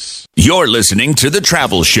 KNRS. You're listening to The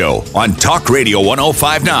Travel Show on Talk Radio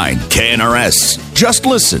 105.9 KNRS. Just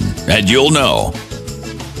listen and you'll know.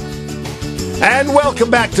 And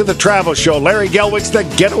welcome back to The Travel Show. Larry Gelwick's the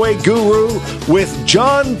Getaway Guru with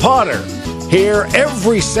John Potter. Here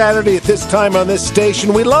every Saturday at this time on this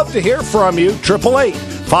station. We'd love to hear from you.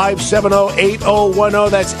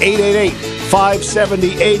 888-570-8010. That's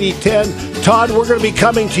 888-570-8010. Todd, we're going to be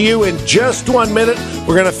coming to you in just 1 minute.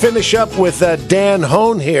 We're going to finish up with Dan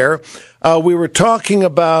Hone here. We were talking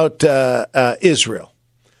about Israel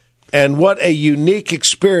and what a unique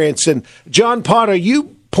experience. And John Potter,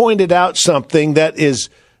 you pointed out something that is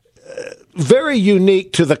very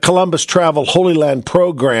unique to the Columbus Travel Holy Land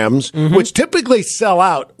programs, which typically sell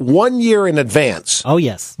out 1 year in advance. Oh,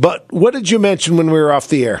 yes. But what did you mention when we were off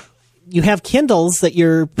the air? You have Kindles that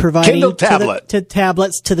you're providing Kindle tablet. to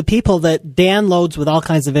tablets to the people that downloads with all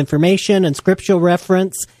kinds of information and scriptural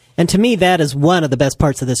reference. And to me, that is one of the best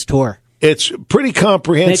parts of this tour. It's pretty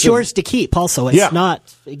comprehensive. And it's yours to keep also. It's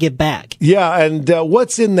not give back. Yeah, and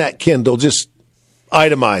what's in that Kindle? Just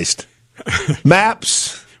itemized.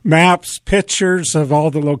 Maps, pictures of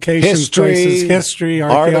all the locations, places, history,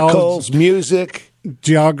 articles, music.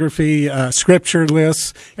 geography, scripture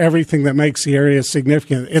lists, everything that makes the area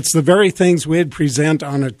significant. It's the very things we'd present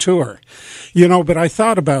on a tour. But I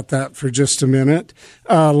thought about that for just a minute.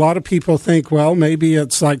 A lot of people think, well, maybe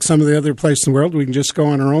it's like some of the other places in the world, we can just go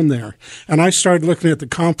on our own there. And I started looking at the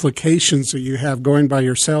complications that you have going by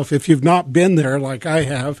yourself. If you've not been there like I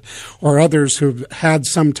have, or others who've had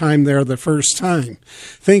some time there the first time,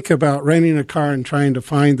 think about renting a car and trying to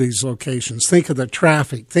find these locations. Think of the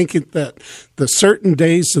traffic. Think that the certain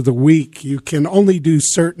days of the week you can only do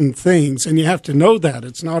certain things, and you have to know that.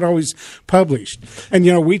 It's not always published. And,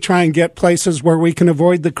 we try and get places where we can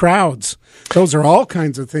avoid the crowds. Those are all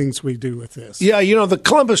kinds of things we do with this. Yeah, the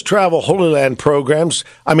Columbus Travel Holy Land programs,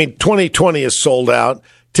 2020 is sold out,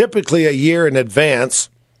 typically a year in advance.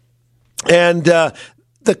 And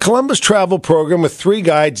the Columbus Travel program with 3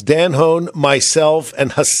 guides, Dan Hone, myself,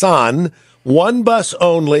 and Hassan, 1 bus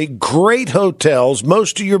only, great hotels,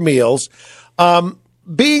 most of your meals.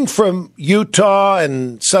 Being from Utah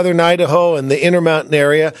and southern Idaho and the Intermountain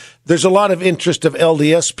area, there's a lot of interest of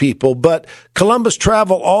LDS people, but Columbus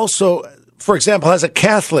Travel also, for example, has a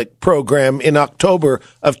Catholic program in October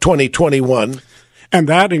of 2021. And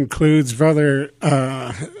that includes Father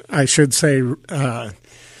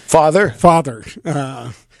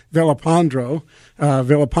Villapandro.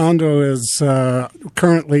 Villapandro is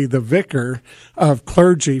currently the vicar of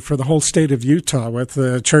clergy for the whole state of Utah with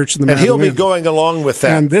the Church of the Madeleine. And he'll be going along with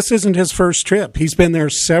that. And this isn't his first trip. He's been there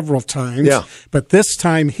several times. Yeah. But this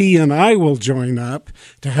time he and I will join up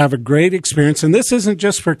to have a great experience. And this isn't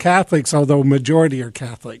just for Catholics, although majority are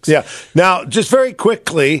Catholics. Yeah. Now, just very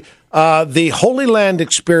quickly, the Holy Land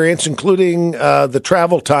experience, including the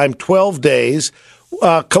travel time, 12 days,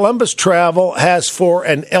 Columbus Travel has for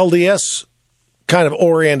an LDS kind of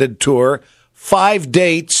oriented tour, 5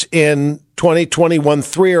 dates in 2021.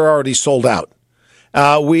 3 are already sold out.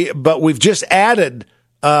 But we've just added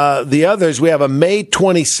the others. We have a May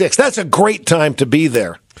 26th. That's a great time to be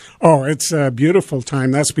there. Oh, it's a beautiful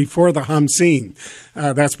time. That's before the Hamseen.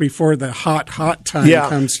 That's before the hot time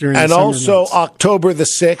comes during the and summer also months. October the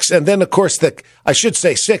 6th. And then, of course,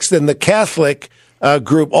 6th, and the Catholic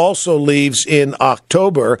group also leaves in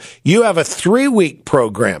October. You have a 3-week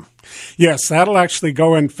program. Yes, that'll actually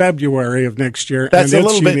go in February of next year. That's and a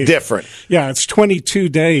little bit different. Yeah, it's 22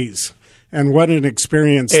 days. And what an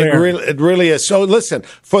experience there. It really is. So listen,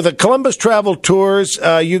 for the Columbus Travel Tours,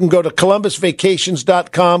 you can go to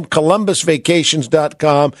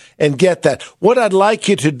columbusvacations.com, and get that. What I'd like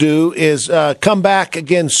you to do is come back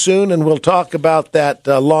again soon, and we'll talk about that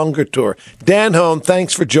longer tour. Dan Hone,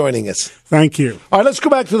 thanks for joining us. Thank you. All right, let's go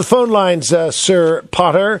back to the phone lines, Sir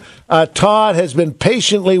Potter. Todd has been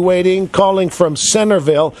patiently waiting, calling from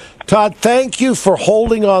Centerville. Todd, thank you for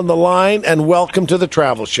holding on the line, and welcome to the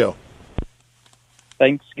Travel Show.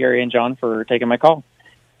 Thanks, Gary and John, for taking my call.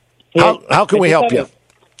 Hey, how can we help you?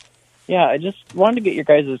 I just wanted to get your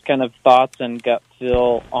guys' kind of thoughts and gut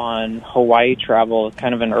feel on Hawaii travel,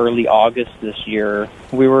 kind of in early August this year.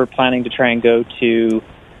 We were planning to try and go to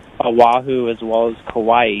Oahu as well as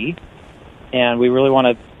Kauai, and we really want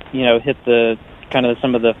to, hit the kind of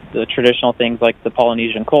some of the traditional things like the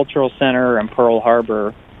Polynesian Cultural Center and Pearl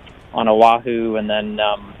Harbor on Oahu, and then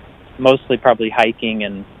mostly probably hiking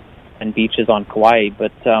and beaches on Kauai.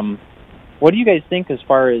 But what do you guys think as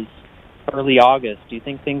far as early August? Do you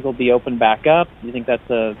think things will be open back up? Do you think that's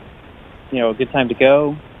a good time to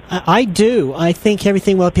go? I do. I think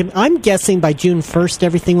everything will be. I'm guessing by June 1st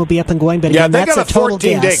everything will be up and going. But again, they that's got a total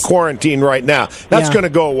 14-day guess. quarantine right now. That's going to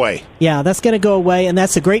go away. Yeah, that's going to go away, and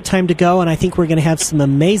that's a great time to go. And I think we're going to have some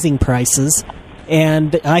amazing prices,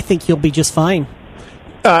 and I think you'll be just fine.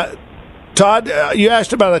 Todd, you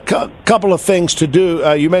asked about a couple of things to do.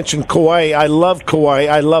 You mentioned Kauai. I love Kauai.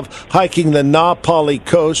 I love hiking the Na Pali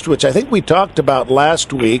coast, which I think we talked about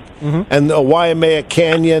last week, and the Waimea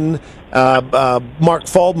Canyon. Mark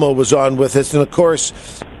Faldmo was on with us. And, of course,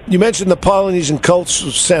 you mentioned the Polynesian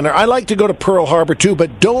Cultural Center. I like to go to Pearl Harbor, too,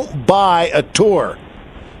 but don't buy a tour.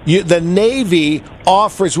 The Navy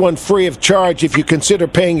offers one free of charge if you consider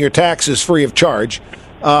paying your taxes free of charge.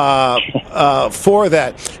 For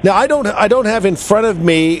that. Now, I don't have in front of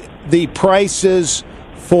me the prices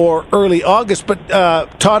for early August, but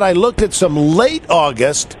Todd, I looked at some late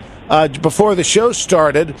August before the show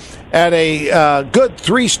started at a good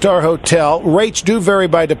 3-star hotel. Rates do vary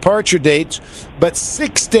by departure dates, but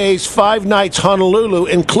 6 days, 5 nights Honolulu,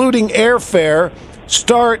 including airfare,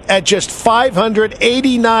 start at just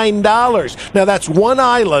 $589. Now, that's one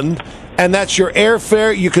island. and that's your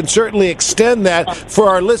airfare. You can certainly extend that. For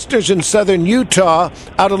our listeners in southern Utah,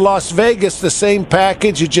 out of Las Vegas, the same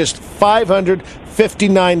package is just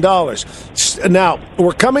 $559. Now,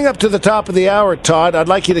 we're coming up to the top of the hour, Todd. I'd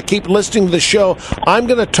like you to keep listening to the show. I'm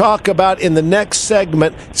going to talk about in the next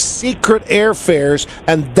segment secret airfares,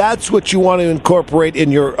 and that's what you want to incorporate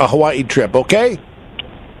in your Hawaii trip, okay?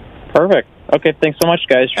 Perfect. Okay, thanks so much,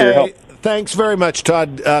 guys, for your help. Thanks very much,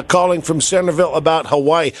 Todd, calling from Centerville about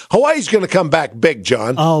Hawaii. Hawaii's going to come back big,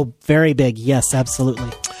 John. Oh, very big. Yes,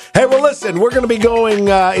 absolutely. Hey, well, listen, we're going to be going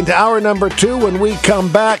into hour number 2 when we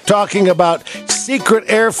come back talking about secret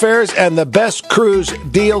airfares and the best cruise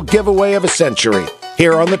deal giveaway of a century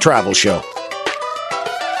here on The Travel Show.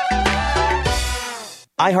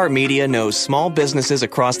 iHeartMedia knows small businesses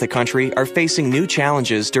across the country are facing new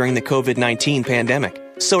challenges during the COVID-19 pandemic.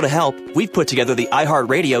 So to help, we've put together the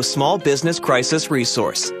iHeartRadio Small Business Crisis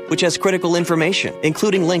Resource, which has critical information,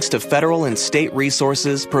 including links to federal and state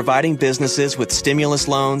resources providing businesses with stimulus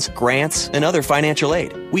loans, grants, and other financial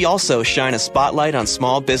aid. We also shine a spotlight on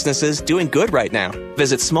small businesses doing good right now.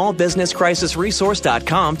 Visit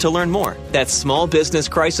smallbusinesscrisisresource.com to learn more. That's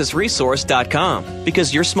smallbusinesscrisisresource.com,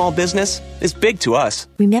 because your small business is big to us.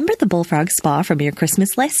 Remember the Bullfrog Spa from your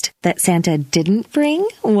Christmas list that Santa didn't bring?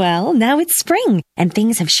 Well, now it's spring, and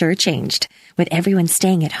things have sure changed. With everyone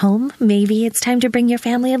staying at home, maybe it's time to bring your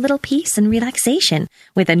family a little peace and relaxation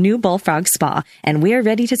with a new Bullfrog Spa, and we're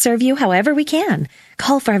ready to serve you however we can.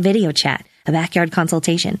 Call for a video chat, a backyard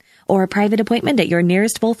consultation, or a private appointment at your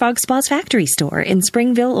nearest Bullfrog Spa's factory store in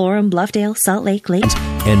Springville, Orem, Bluffdale, Salt Lake,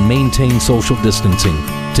 and maintain social distancing.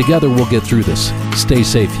 Together we'll get through this. Stay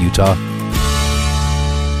safe, Utah.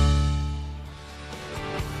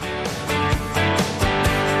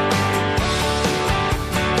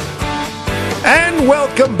 And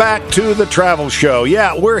welcome back to The Travel Show.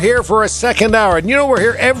 Yeah, we're here for a second hour. And you know, we're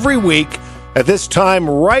here every week at this time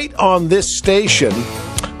right on this station.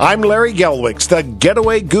 I'm Larry Gelwicks, the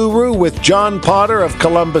getaway guru with John Potter of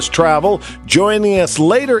Columbus Travel. Joining us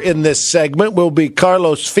later in this segment will be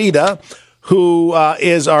Carlos Fida, who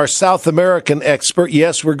is our South American expert.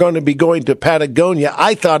 Yes, we're going to be going to Patagonia.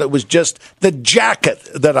 I thought it was just the jacket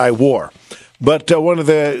that I wore. But one of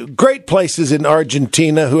the great places in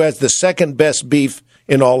Argentina, who has the second best beef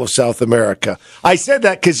in all of South America. I said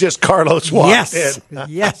that because just Carlos walked in.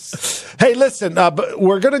 Yes. Hey, listen,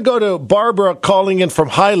 we're going to go to Barbara calling in from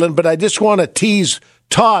Highland, but I just want to tease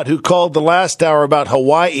Todd, who called the last hour about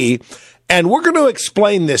Hawaii. And we're going to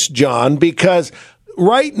explain this, John, because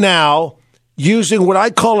right now, using what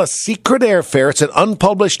I call a secret airfare, it's an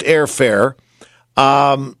unpublished airfare,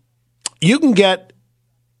 you can get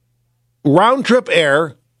round-trip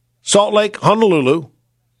air, Salt Lake, Honolulu,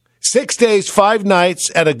 6 days, 5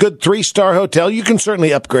 nights at a good 3-star hotel. You can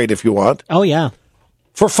certainly upgrade if you want. Oh, yeah.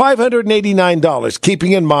 For $589,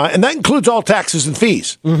 keeping in mind, and that includes all taxes and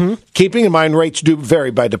fees. Mm-hmm. Keeping in mind rates do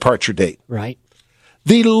vary by departure date. Right.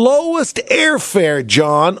 The lowest airfare,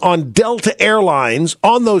 John, on Delta Airlines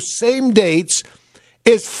on those same dates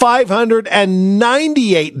is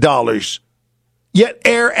 $598. Yet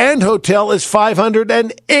air and hotel is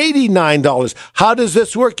 $589. How does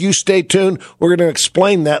this work? You stay tuned. We're going to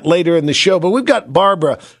explain that later in the show. But we've got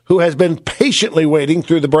Barbara, who has been patiently waiting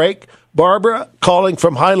through the break. Barbara, calling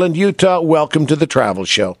from Highland, Utah. Welcome to The Travel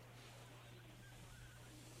Show.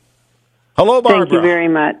 Hello, Barbara. Thank you very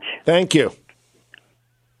much. Thank you.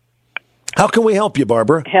 How can we help you,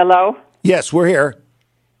 Barbara? Hello? Yes, we're here.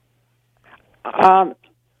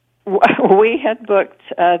 We had booked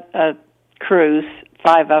a cruise.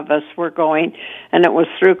 5 of us were going, and it was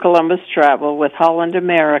through Columbus Travel with Holland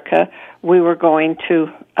America. We were going to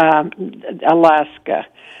Alaska.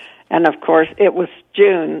 And, of course, it was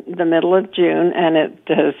June, the middle of June, and it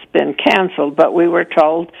has been canceled. But we were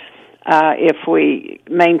told if we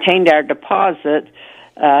maintained our deposit,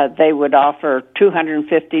 they would offer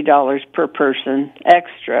 $250 per person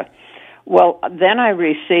extra. Well, then I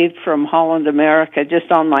received from Holland America,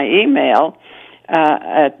 just on my email,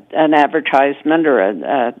 an advertisement or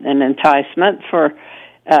an enticement for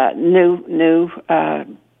new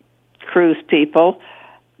cruise people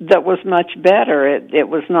that was much better. It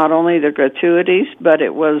was not only the gratuities, but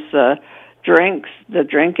it was drinks, the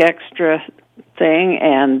drink extra thing,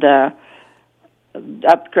 and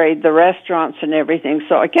upgrade the restaurants and everything.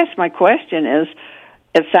 So I guess my question is,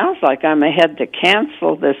 it sounds like I'm ahead to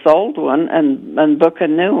cancel this old one and book a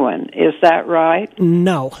new one. Is that right?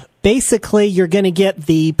 No. Basically, you're going to get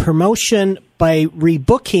the promotion by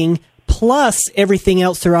rebooking plus everything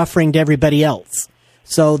else they're offering to everybody else.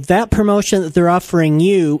 So that promotion that they're offering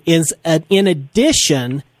you is in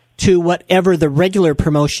addition to whatever the regular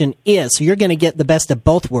promotion is. So you're going to get the best of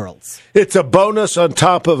both worlds. It's a bonus on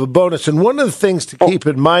top of a bonus. And one of the things to keep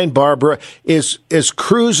in mind, Barbara, is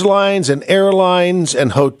cruise lines and airlines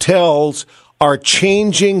and hotels are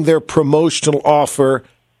changing their promotional offer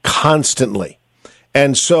constantly.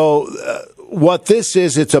 And so what this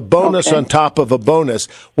is, it's a bonus on top of a bonus.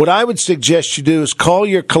 What I would suggest you do is call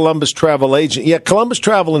your Columbus Travel agent. Yeah, Columbus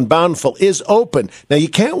Travel in Bountiful is open. Now, you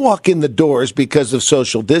can't walk in the doors because of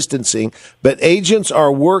social distancing, but agents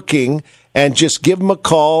are working, and just give them a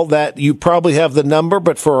call. That you probably have the number,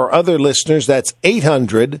 but for our other listeners, that's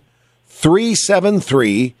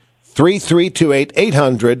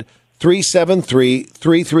 800-373-3328,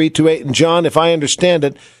 800-373-3328. And John, if I understand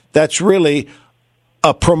it, that's really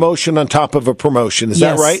a promotion on top of a promotion. Is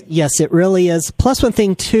that right? Yes, it really is. Plus, one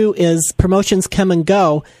thing, too, is promotions come and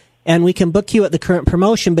go, and we can book you at the current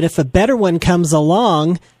promotion, but if a better one comes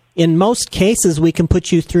along, in most cases, we can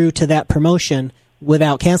put you through to that promotion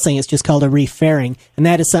without canceling. It's just called a refaring, and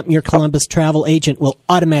that is something your Columbus Travel agent will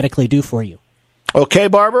automatically do for you. Okay,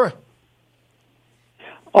 Barbara?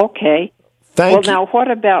 Okay. Thank you. Now, what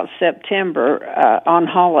about September on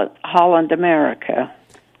Holland America?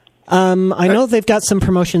 I know they've got some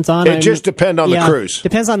promotions on. It just depends on the cruise.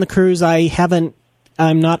 Depends on the cruise. I'm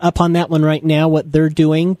not up on that one right now, what they're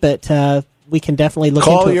doing, but we can definitely look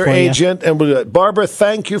into it for you. Call your agent, and we'll do it. Barbara,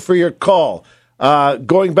 thank you for your call.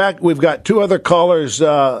 Going back, we've got two other callers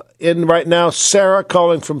in right now. Sarah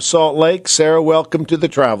calling from Salt Lake. Sarah, welcome to the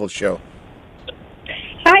Travel Show.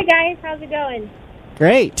 Hi, guys. How's it going?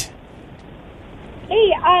 Great.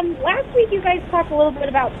 Hey, last week you guys talked a little bit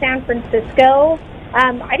about San Francisco.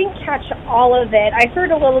 I didn't catch all of it. I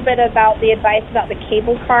heard a little bit about the advice about the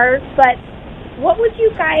cable cars, but what would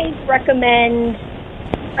you guys recommend?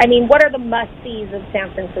 I mean, what are the must-sees of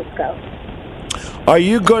San Francisco? Are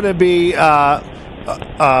you going to be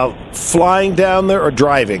flying down there or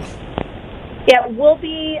driving? Yeah, we'll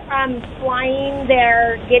be flying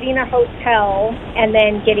there, getting a hotel, and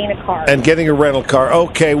then getting a car. And getting a rental car.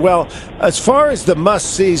 Okay, well, as far as the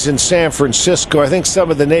must-sees in San Francisco, I think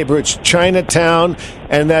some of the neighborhoods, Chinatown,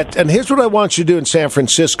 and here's what I want you to do in San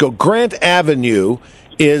Francisco. Grant Avenue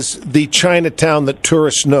is the Chinatown that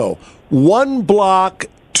tourists know. One block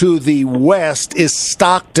to the west is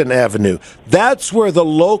Stockton Avenue. That's where the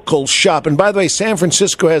locals shop. And by the way, San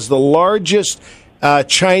Francisco has the largest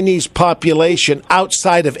Chinese population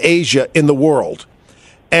outside of Asia in the world.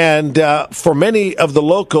 And for many of the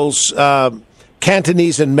locals,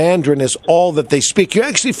 Cantonese and Mandarin is all that they speak. You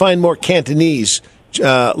actually find more Cantonese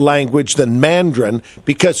language than Mandarin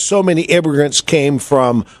because so many immigrants came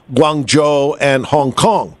from Guangzhou and Hong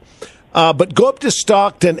Kong. But go up to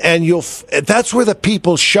Stockton, and that's where the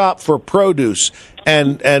people shop for produce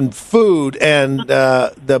and food and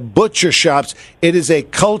the butcher shops. It is a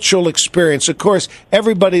cultural experience. Of course,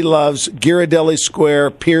 everybody loves Ghirardelli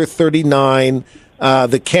Square, Pier 39,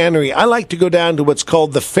 the Cannery. I like to go down to what's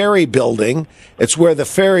called the Ferry Building. It's where the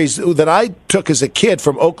ferries that I took as a kid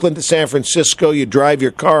from Oakland to San Francisco, you drive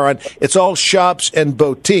your car on. It's all shops and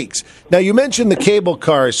boutiques. Now, you mentioned the cable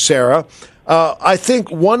cars, Sarah. I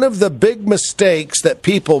think one of the big mistakes that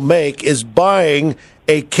people make is buying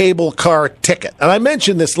a cable car ticket. And I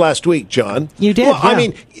mentioned this last week, John. You did, Well, I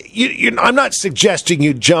mean, I'm not suggesting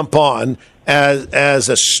you jump on as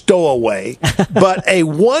a stowaway, but a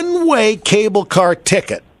one-way cable car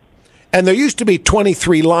ticket. And there used to be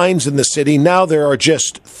 23 lines in the city. Now there are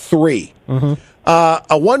just 3. Mm-hmm.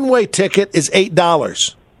 A one-way ticket is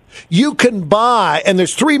 $8. You can buy, and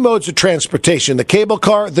there's 3 modes of transportation: the cable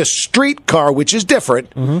car, the street car, which is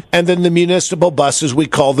different, and then the municipal buses we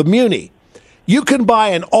call the Muni. You can buy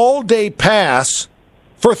an all-day pass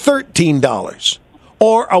for $13,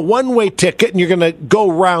 or a one-way ticket, and you're going to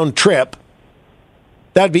go round trip.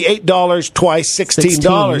 That'd be $8 twice,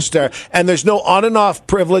 $16 there. And there's no on and off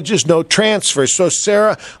privileges, no transfers. So,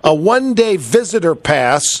 Sarah, a one-day visitor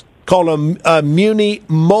pass called a Muni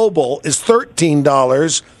Mobile is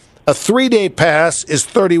 $13. A 3-day pass is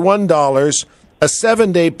 $31. A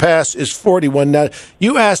 7-day pass is $41. Now,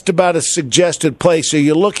 you asked about a suggested place. Are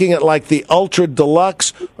you looking at like the ultra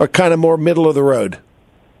deluxe or kind of more middle of the road?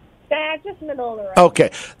 Just middle of the road.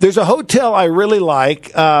 Okay. There's a hotel I really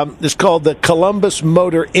like. It's called the Columbus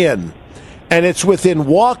Motor Inn. And it's within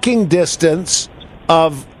walking distance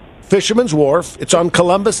of Fisherman's Wharf. It's on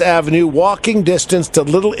Columbus Avenue, walking distance to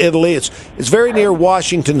Little Italy. It's very near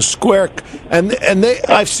Washington Square, and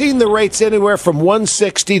I've seen the rates anywhere from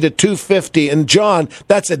 $160 to $250. And John,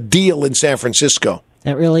 that's a deal in San Francisco.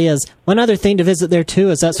 That really is. One other thing to visit there, too,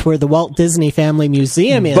 is that's where the Walt Disney Family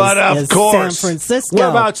Museum is. But of course. San Francisco.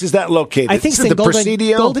 Whereabouts is that located? I think it's in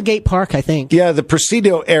Golden Gate Park, I think. Yeah, the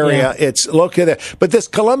Presidio area. Yeah. It's located there. But this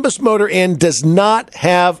Columbus Motor Inn does not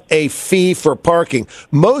have a fee for parking.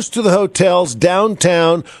 Most of the hotels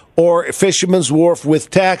downtown or Fisherman's Wharf with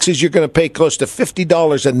taxes, you're going to pay close to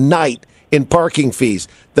 $50 a night in parking fees.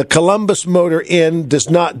 The Columbus Motor Inn does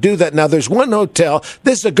not do that. Now, there's one hotel.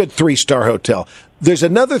 This is a good 3-star hotel. There's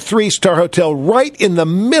another 3-star hotel right in the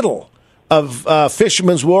middle of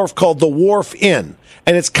Fisherman's Wharf called the Wharf Inn.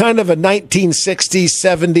 And it's kind of a 1960s,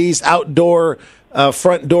 70s outdoor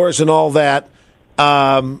front doors and all that.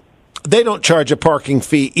 They don't charge a parking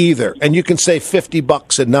fee either. And you can save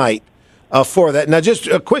 $50 a night for that. Now, just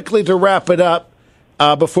quickly to wrap it up,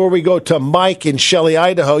 before we go to Mike in Shelley,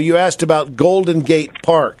 Idaho, you asked about Golden Gate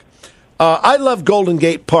Park. I love Golden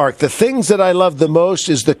Gate Park. The things that I love the most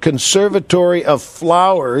is the Conservatory of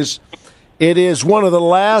Flowers. It is one of the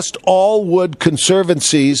last all-wood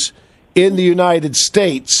conservancies in the United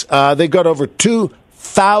States. They've got over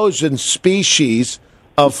 2,000 species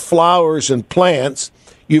of flowers and plants.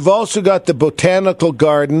 You've also got the Botanical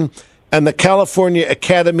Garden and the California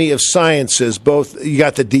Academy of Sciences. Both, you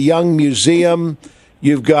got the DeYoung Museum,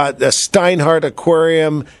 you've got the Steinhardt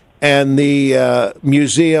Aquarium, and the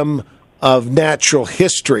Museum of Natural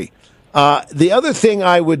History. The other thing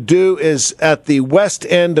I would do is at the west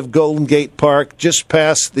end of Golden Gate Park, just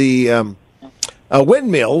past the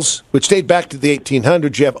windmills, which date back to the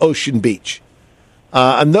 1800s, you have Ocean Beach.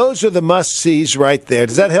 And those are the must-sees right there.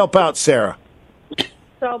 Does that help out, Sarah?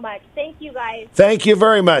 So much. Thank you, guys. Thank you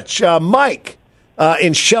very much. Mike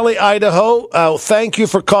in Shelley, Idaho, thank you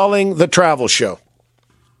for calling the Travel Show.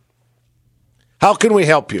 How can we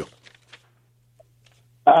help you?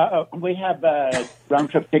 We have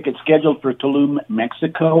round-trip tickets scheduled for Tulum,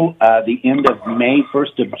 Mexico, the end of May,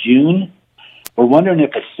 1st of June. We're wondering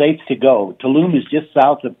if it's safe to go. Tulum is just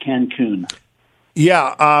south of Cancun.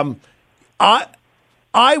 Yeah,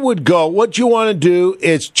 I would go. What you want to do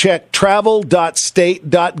is check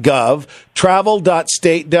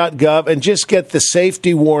travel.state.gov, and just get the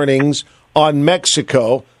safety warnings on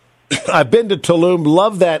Mexico. I've been to Tulum,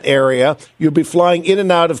 love that area. You'll be flying in and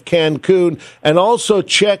out of Cancun, and also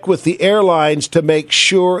check with the airlines to make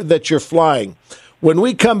sure that you're flying. When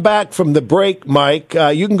we come back from the break, Mike,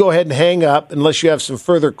 you can go ahead and hang up unless you have some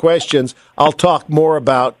further questions. I'll talk more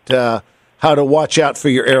about how to watch out for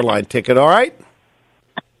your airline ticket, all right?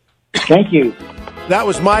 Thank you. That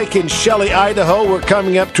was Mike in Shelley, Idaho. We're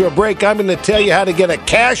coming up to a break. I'm going to tell you how to get a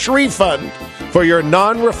cash refund for your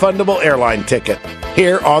non-refundable airline ticket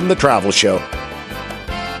here on The Travel Show.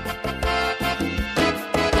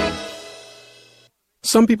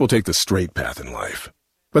 Some people take the straight path in life,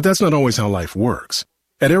 but that's not always how life works.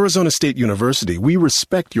 At Arizona State University, we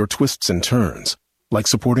respect your twists and turns, like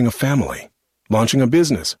supporting a family, launching a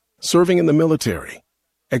business, serving in the military.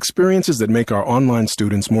 Experiences that make our online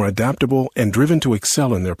students more adaptable and driven to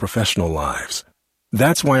excel in their professional lives.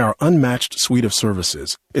 That's why our unmatched suite of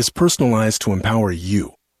services is personalized to empower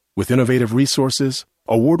you with innovative resources,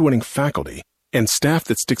 award-winning faculty, and staff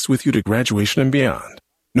that sticks with you to graduation and beyond.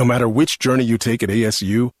 No matter which journey you take at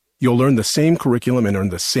ASU, you'll learn the same curriculum and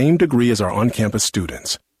earn the same degree as our on-campus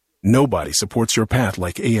students. Nobody supports your path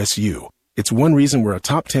like ASU. It's one reason we're a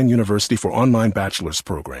top 10 university for online bachelor's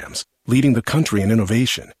programs, leading the country in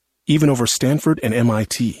innovation, even over Stanford and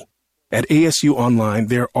MIT. At ASU Online,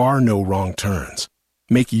 there are no wrong turns.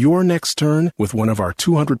 Make your next turn with one of our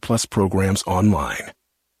 200-plus programs online.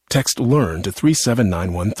 Text LEARN to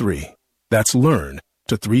 37913. That's LEARN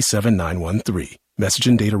to 37913. Message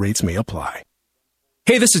and data rates may apply.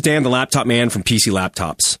 Hey, this is Dan, the laptop man from PC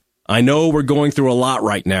Laptops. I know we're going through a lot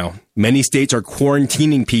right now. Many states are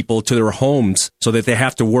quarantining people to their homes so that they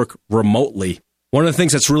have to work remotely. One of the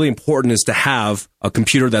things that's really important is to have a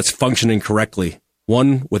computer that's functioning correctly.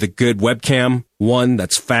 One with a good webcam, one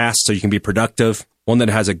that's fast so you can be productive, one that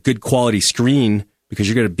has a good quality screen because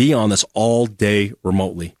you're going to be on this all day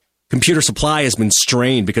remotely. Computer supply has been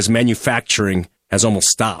strained because manufacturing has almost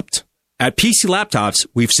stopped. At PC Laptops,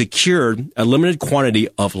 we've secured a limited quantity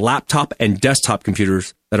of laptop and desktop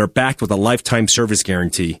computers that are backed with a lifetime service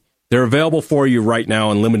guarantee. They're available for you right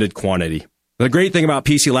now in limited quantity. The great thing about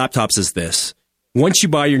PC Laptops is this. Once you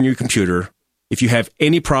buy your new computer, if you have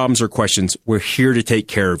any problems or questions, we're here to take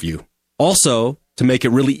care of you. Also, to make it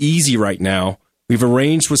really easy right now, we've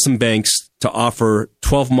arranged with some banks to offer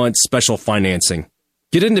 12-month special financing.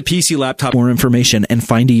 Get into PC Laptop. More information and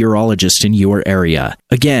find a urologist in your area.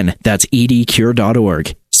 Again, that's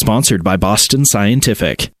edcure.org. Sponsored by Boston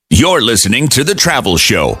Scientific. You're listening to The Travel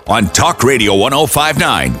Show on Talk Radio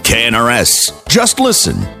 105.9 KNRS. Just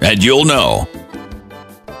listen and you'll know.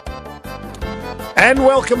 And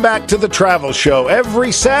welcome back to The Travel Show.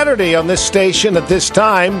 Every Saturday on this station at this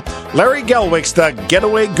time, Larry Gelwick's the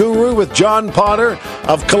getaway guru with John Potter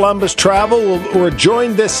of Columbus Travel. We're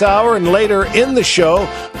joined this hour and later in the show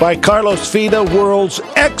by Carlos Fida, world's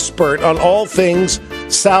expert on all things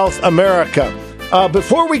South America.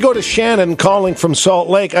 Before we go to Shannon calling from Salt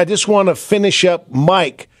Lake, I just want to finish up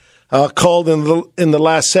Mike called in the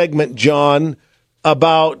last segment, John,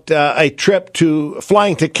 about a trip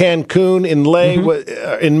flying to Cancun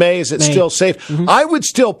in May. Is it still safe? I would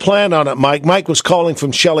still plan on it, Mike. Mike was calling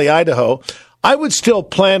from Shelley, Idaho. I would still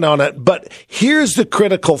plan on it, but here's the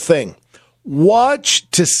critical thing.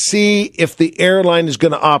 Watch to see if the airline is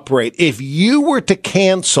going to operate. If you were to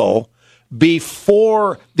cancel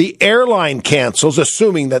before the airline cancels,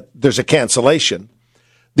 assuming that there's a cancellation,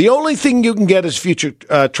 the only thing you can get is future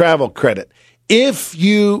travel credit. If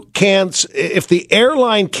the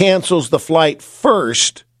airline cancels the flight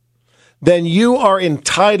first, then you are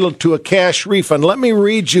entitled to a cash refund. Let me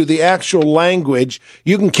read you the actual language.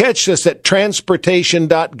 You can catch this at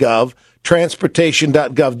transportation.gov,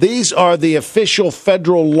 transportation.gov. These are the official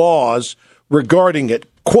federal laws regarding it.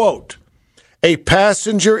 Quote, a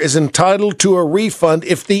passenger is entitled to a refund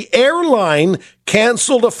if the airline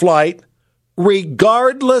canceled a flight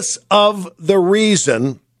regardless of the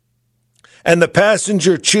reason, and the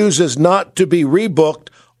passenger chooses not to be rebooked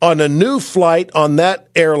on a new flight on that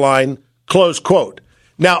airline, close quote.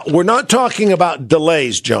 Now, we're not talking about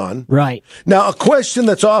delays, John. Right. Now, a question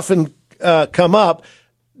that's often come up,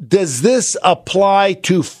 does this apply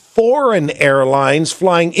to foreign airlines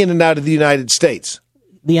flying in and out of the United States?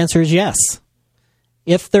 The answer is yes.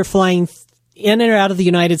 If they're flying in and out of the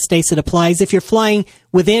United States, it applies. If you're flying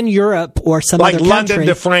within Europe or some other country, like London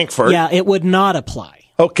to Frankfurt, yeah, it would not apply.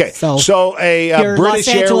 Okay, so a British Los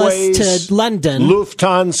Angeles Airways to London,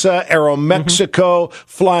 Lufthansa, Aeromexico,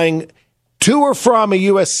 flying to or from a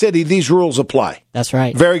U.S. city, these rules apply. That's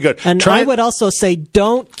right. Very good. And I would also say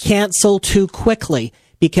don't cancel too quickly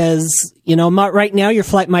because, right now your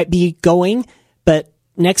flight might be going, but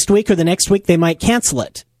next week or the next week they might cancel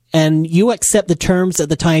it. And you accept the terms at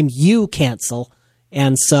the time you cancel.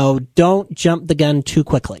 And so don't jump the gun too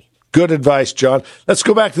quickly. Good advice, John. Let's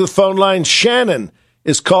go back to the phone line. Shannon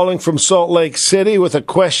is calling from Salt Lake City with a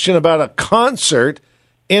question about a concert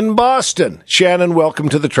in Boston. Shannon, welcome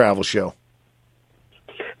to the Travel Show.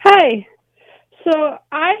 Hi. So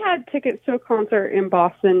I had tickets to a concert in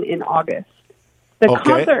Boston in August. The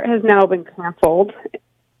concert has now been canceled,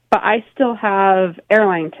 but I still have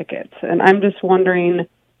airline tickets. And I'm just wondering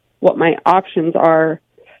what my options are.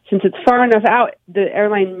 Since it's far enough out, the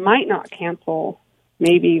airline might not cancel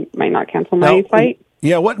my flight.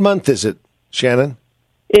 Yeah, what month is it, Shannon?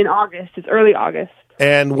 In August. It's early August.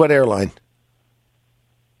 And what airline?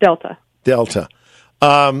 Delta.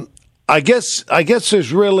 I guess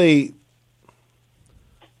there's really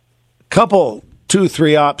a couple,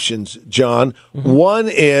 2-3 options, John. One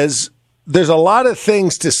is there's a lot of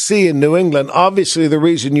things to see in New England. Obviously, the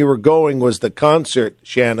reason you were going was the concert,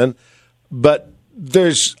 Shannon, but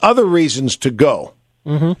there's other reasons to go.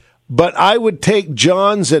 But I would take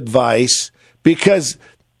John's advice because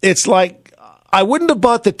it's like I wouldn't have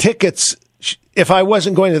bought the tickets if I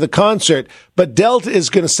wasn't going to the concert, but Delta is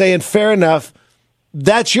going to say, and fair enough,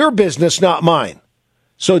 that's your business, not mine.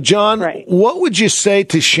 So, John, what would you say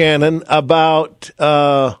to Shannon about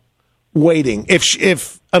waiting?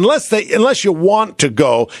 Unless you want to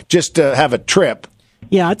go just to have a trip.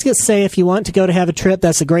 Yeah, I was going to say if you want to go to have a trip,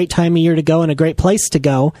 that's a great time of year to go and a great place to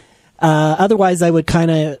go. Otherwise, I would kind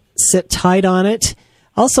of sit tight on it.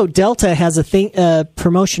 Also, Delta has a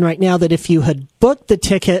promotion right now that if you had booked the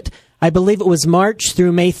ticket, I believe it was March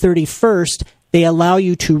through May 31st, they allow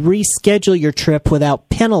you to reschedule your trip without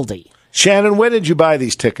penalty. Shannon, when did you buy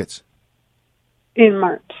these tickets? In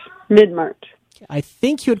March, mid-March. I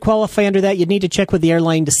think you would qualify under that. You'd need to check with the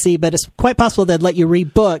airline to see, but it's quite possible they'd let you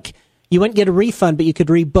rebook. You wouldn't get a refund, but you could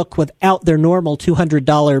rebook without their normal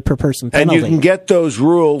 $200 per person penalty. And you can get those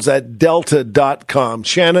rules at delta.com.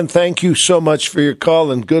 Shannon, thank you so much for your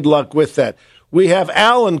call, and good luck with that. We have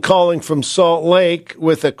Alan calling from Salt Lake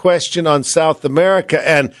with a question on South America,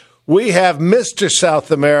 and we have Mr. South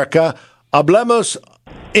America. Hablemos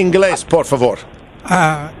inglés, por favor.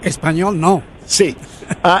 Español, no. Sí.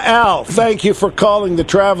 Al, thank you for calling the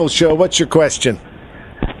Travel Show. What's your question?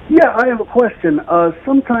 Yeah, I have a question.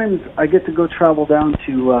 Sometimes I get to go travel down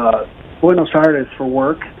to Buenos Aires for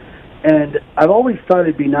work, And I've always thought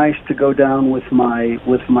it'd be nice to go down with my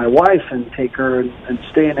wife and take her and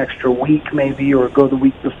stay an extra week maybe, or go the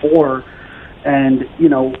week before, and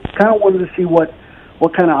kind of wanted to see what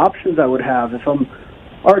kind of options I would have if I'm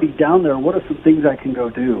already down there. What are some things I can go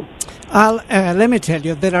do? Let me tell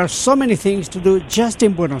you, there are so many things to do just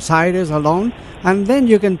in Buenos Aires alone, and then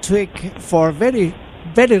you can take for very,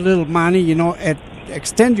 very little money,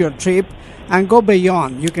 extend your trip and go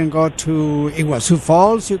beyond. You can go to Iguazu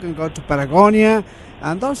Falls, you can go to Patagonia,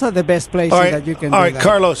 and those are the best places that you can do. All right, that.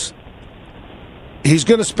 Carlos, he's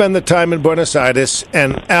going to spend the time in Buenos Aires,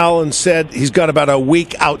 and Alan said he's got about a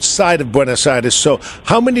week outside of Buenos Aires. So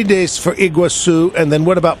how many days for Iguazu, and then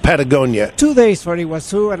what about Patagonia? 2 days for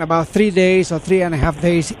Iguazu and about 3 days or 3.5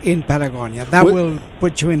 days in Patagonia. That will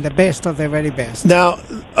put you in the best of the very best. Now,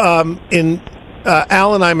 Alan,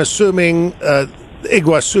 I'm assuming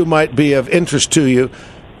Iguazu might be of interest to you.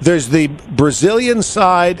 There's the Brazilian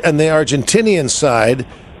side and the Argentinian side,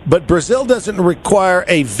 but Brazil doesn't require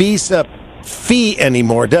a visa fee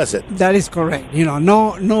anymore, does it? That is correct.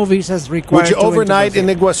 No visas required. Would you overnight in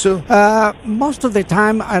Iguazu? Most of the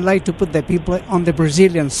time, I like to put the people on the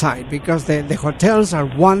Brazilian side because the hotels are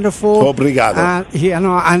wonderful. Obrigado.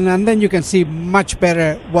 And then you can see much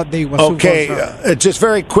better what the Iguazu Okay, just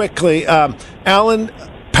very quickly, Alan,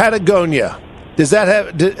 Patagonia. Does that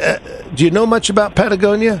have? Do you know much about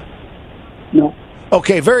Patagonia? No.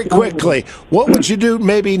 Okay, very quickly, what would you do?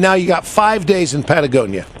 Maybe now you got 5 days in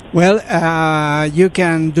Patagonia. Well, you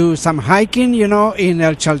can do some hiking, in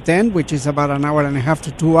El Chaltén, which is about an hour and a half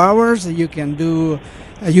to 2 hours. You can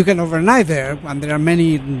overnight there, and there are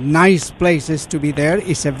many nice places to be there.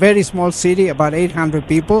 It's a very small city, about 800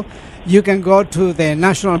 people. You can go to the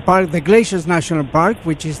national park, the Glaciers National Park,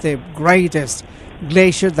 which is the greatest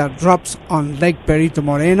glacier that drops on Lake Perito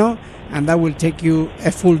Moreno, and that will take you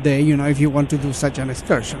a full day, if you want to do such an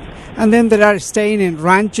excursion. And then there are staying in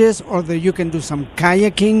ranches, or you can do some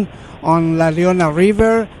kayaking on La Leona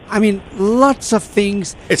River. I mean, lots of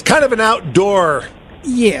things. It's kind of an outdoor.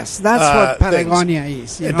 Yes, that's what Patagonia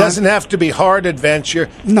is. It doesn't have to be hard adventure.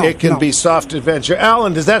 No, it can be soft adventure.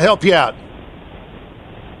 Alan, does that help you out?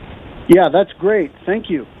 Yeah, that's great. Thank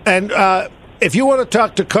you. And if you want to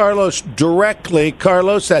talk to Carlos directly,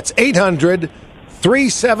 Carlos, that's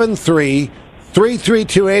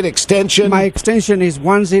 800-373-3328 extension. My extension is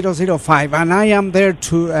 1005, and I am there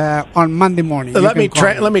on Monday morning. Let me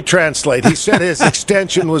translate. He said his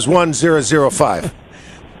extension was 1005.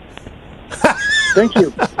 Thank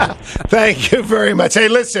you. Thank you very much. Hey,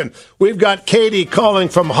 listen, we've got Katie calling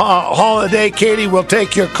from Holiday. Katie, we'll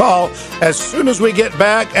take your call as soon as we get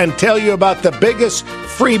back and tell you about the biggest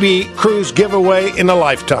freebie cruise giveaway in a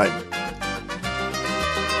lifetime.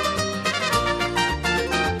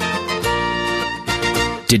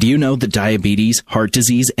 Did you know that diabetes, heart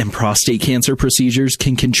disease, and prostate cancer procedures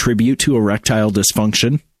can contribute to erectile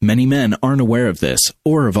dysfunction? Many men aren't aware of this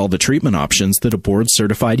or of all the treatment options that a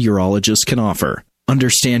board-certified urologist can offer.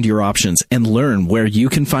 Understand your options and learn where you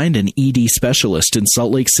can find an ED specialist in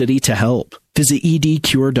Salt Lake City to help. Visit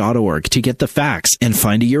edcure.org to get the facts and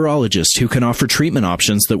find a urologist who can offer treatment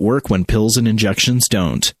options that work when pills and injections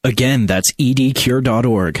don't. Again, that's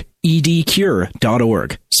edcure.org.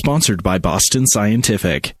 edcure.org. Sponsored by Boston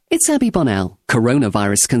Scientific. It's Abby Bonnell.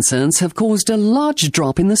 Coronavirus concerns have caused a large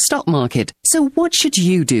drop in the stock market. So what should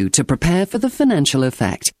you do to prepare for the financial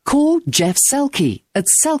effect? Call Jeff Selke at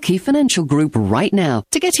Selke Financial Group right now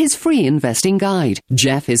to get his free investing guide.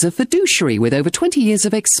 Jeff is a fiduciary with over 20 years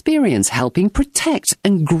of experience helping protect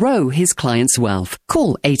and grow his clients' wealth.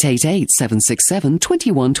 Call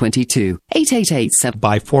 888-767-2122. 888-7...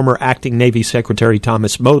 By former Acting Navy Secretary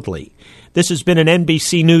Thomas Modly. This has been an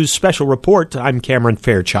NBC News special report. I'm Cameron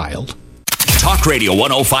Fairchild. Talk Radio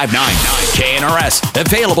 105.9 KNRS.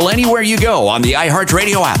 Available anywhere you go on the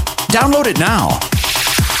iHeartRadio app. Download it now.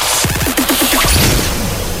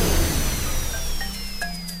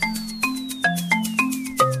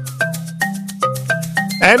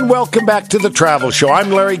 And welcome back to the Travel Show.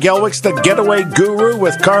 I'm Larry Gelwicks, the getaway guru,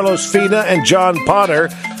 with Carlos Fina and John Potter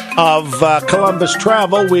of Columbus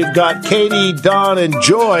Travel. We've got Katie, Don, and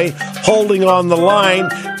Joy holding on the line.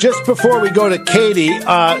 Just before we go to Katie,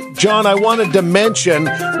 John, I wanted to mention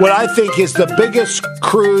what I think is the biggest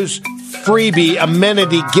cruise freebie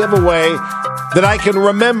amenity giveaway that I can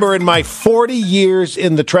remember in my 40 years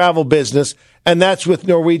in the travel business, and that's with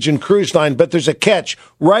Norwegian Cruise Line. But there's a catch.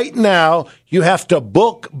 Right now, you have to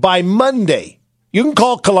book by Monday. You can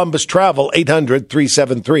call Columbus Travel,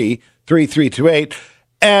 800-373-3328.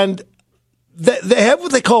 And they have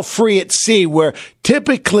what they call free at sea, where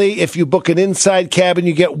typically if you book an inside cabin,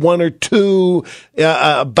 you get 1 or 2,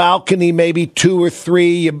 a balcony, maybe 2 or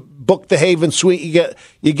 3. You book the Haven Suite,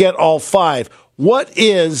 you get all 5. What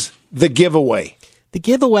is the giveaway? The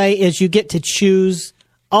giveaway is you get to choose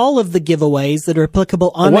all of the giveaways that are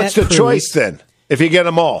applicable on that cruise. What's the choice then, if you get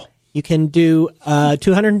them all? You can do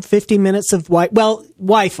 250 minutes of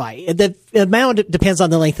Wi-Fi. The amount depends on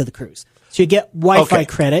the length of the cruise. So you get Wi-Fi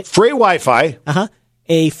credit. Free Wi-Fi.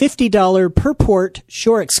 A $50 per port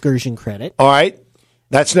shore excursion credit. All right.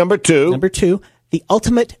 That's number 2. Number 2, the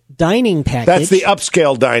ultimate dining package. That's the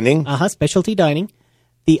upscale dining. Specialty dining.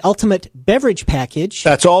 The ultimate beverage package.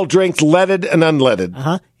 That's all drinks, leaded and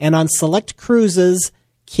unleaded. And on select cruises,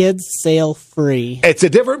 kids sail free. It's a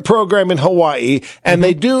different program in Hawaii, and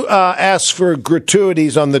they do ask for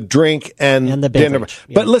gratuities on the drink and the dinner. beverage,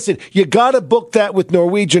 But listen, you got to book that with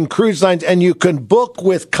Norwegian Cruise Lines, and you can book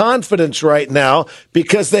with confidence right now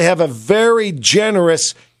because they have a very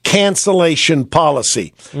generous cancellation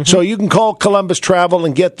policy. So you can call Columbus Travel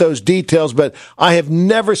and get those details, but I have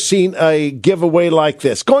never seen a giveaway like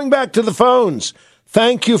this. Going back to the phones.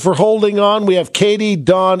 Thank you for holding on. We have Katie,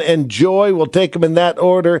 Dawn, and Joy. We'll take them in that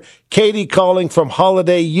order. Katie calling from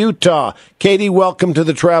Holiday, Utah. Katie, welcome to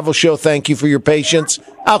the Travel Show. Thank you for your patience.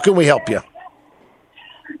 How can we help you?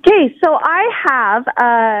 Okay, so I have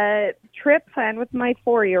a trip planned with my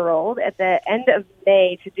 4-year-old at the end of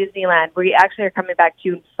May to Disneyland. We actually are coming back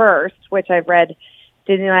June 1st, which I've read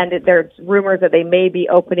Disneyland, there's rumors that they may be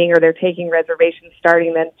opening or they're taking reservations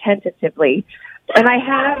starting then tentatively. And I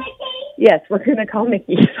have, yes, we're going to call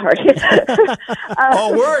Mickey, sorry.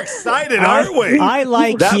 We're excited, aren't we? I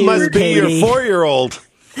like that you, must be Katie. your 4-year-old.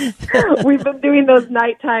 We've been doing those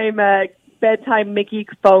nighttime, bedtime Mickey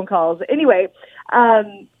phone calls. Anyway,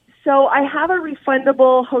 so I have a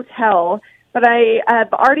refundable hotel, but I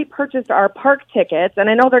have already purchased our park tickets, and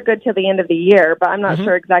I know they're good till the end of the year, but I'm not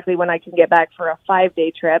sure exactly when I can get back for a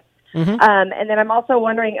 5-day trip. And then I'm also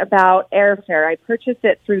wondering about airfare. I purchased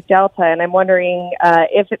it through Delta, and I'm wondering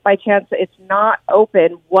if by chance it's not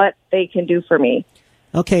open, what they can do for me.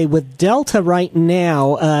 Okay, with Delta right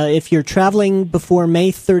now, if you're traveling before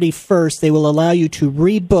May 31st, they will allow you to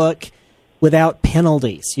rebook without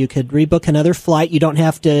penalties. You could rebook another flight. You don't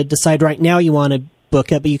have to decide right now you want to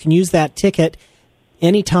book it, but you can use that ticket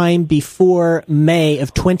anytime before May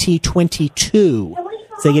of 2022.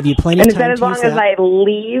 So they give you plenty of time to use that. And is that as long as I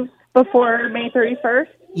leave before May 31st?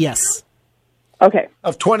 Yes. Okay.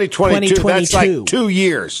 Of 2022. That's like 2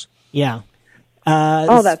 years. Yeah.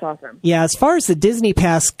 That's awesome. Yeah, as far as the Disney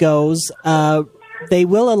Pass goes, they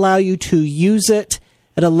will allow you to use it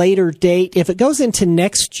at a later date. If it goes into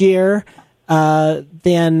next year,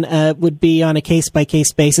 then it would be on a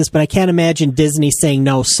case-by-case basis, but I can't imagine Disney saying,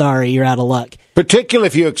 no, sorry, you're out of luck. Particularly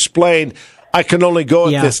if you explain, I can only go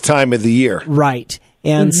at this time of the year. Right.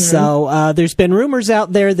 And so there's been rumors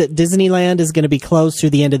out there that Disneyland is going to be closed through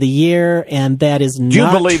the end of the year, and that is not Do you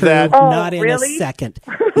believe true. that? Not in a second.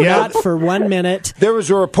 Not for 1 minute. There was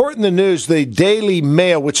a report in the news, the Daily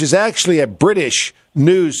Mail, which is actually a British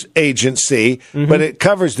news agency, but it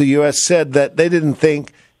covers the U.S., said that they didn't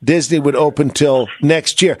think Disney would open till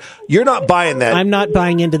next year. You're not buying that. I'm not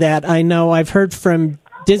buying into that. I know I've heard from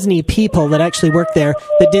Disney people that actually work there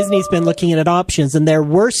that Disney's been looking at options, and their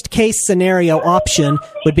worst case scenario option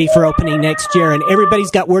would be for opening next year. And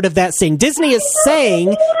everybody's got word of that saying Disney is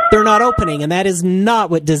saying they're not opening, and that is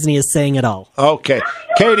not what Disney is saying at all. Okay.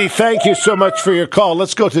 Katie, thank you so much for your call.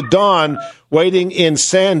 Let's go to Dawn waiting in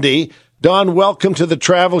Sandy. Dawn, welcome to the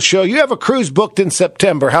Travel Show. You have a cruise booked in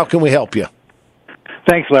September. How can we help you?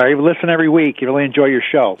 Thanks, Larry. We listen every week. You really enjoy your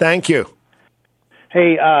show. Thank you.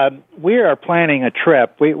 Hey, we are planning a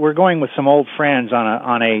trip. We're going with some old friends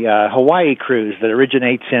on a Hawaii cruise that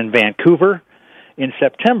originates in Vancouver in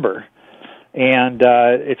September. And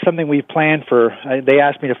it's something we've planned for. They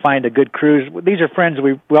asked me to find a good cruise. These are friends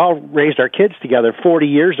we all raised our kids together 40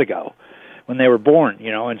 years ago when they were born,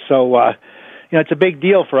 and so it's a big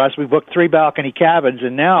deal for us. We booked 3 balcony cabins,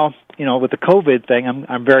 and now, with the COVID thing,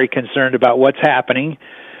 I'm very concerned about what's happening.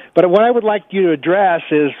 But what I would like you to address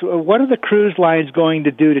is, what are the cruise lines going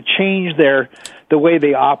to do to change the way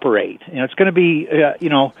they operate? It's going to be,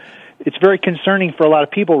 it's very concerning for a lot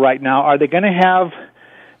of people right now. Are they going to have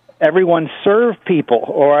everyone serve people,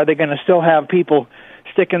 or are they going to still have people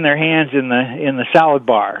sticking their hands in the salad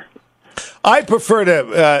bar? I prefer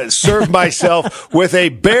to serve myself with a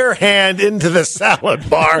bare hand into the salad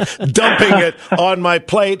bar, dumping it on my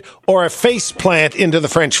plate, or a face plant into the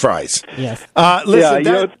French fries. Yes.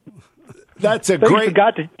 Listen, that's a great...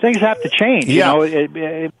 Things have to change.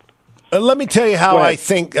 Yeah. Let me tell you how I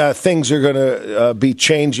think things are going to be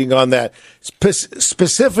changing on that.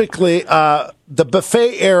 Specifically, the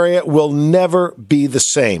buffet area will never be the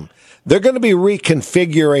same. They're going to be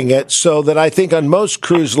reconfiguring it so that I think on most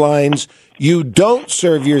cruise lines, you don't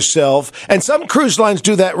serve yourself. And some cruise lines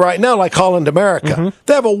do that right now, like Holland America. Mm-hmm.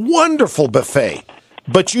 They have a wonderful buffet,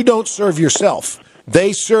 but you don't serve yourself.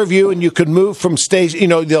 They serve you, and you can move from station.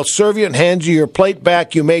 They'll serve you and hand you your plate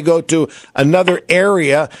back. You may go to another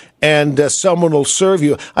area, and someone will serve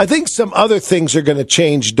you. I think some other things are going to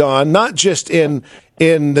change, Don, not just in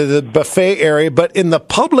the buffet area, but in the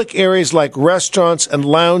public areas like restaurants and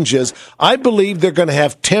lounges. I believe they're going to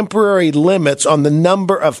have temporary limits on the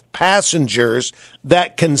number of passengers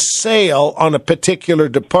that can sail on a particular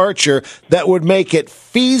departure that would make it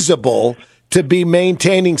feasible to be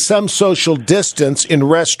maintaining some social distance in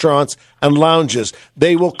restaurants and lounges.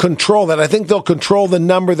 They will control that. I think they'll control the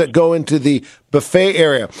number that go into the buffet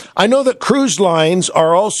area. I know that cruise lines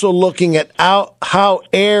are also looking at how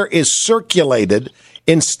air is circulated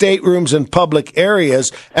in staterooms and public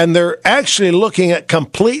areas, and they're actually looking at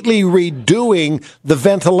completely redoing the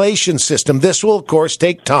ventilation system. This will, of course,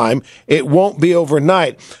 take time. It won't be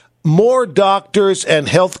overnight. More doctors and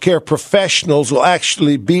healthcare professionals will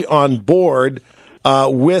actually be on board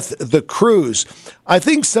with the cruise. I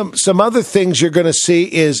think some other things you're going to see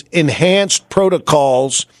is enhanced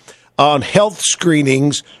protocols on health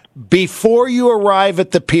screenings before you arrive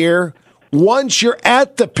at the pier, once you're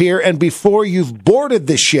at the pier, and before you've boarded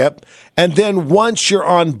the ship, and then once you're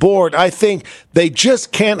on board. I think they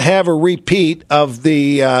just can't have a repeat of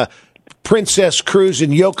the Princess Cruise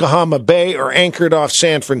in Yokohama Bay or anchored off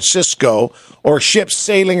San Francisco, or ships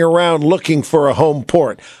sailing around looking for a home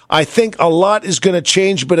port. I think a lot is going to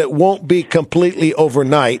change, but it won't be completely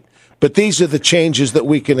overnight. But these are the changes that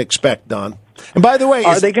we can expect, Don. And by the way,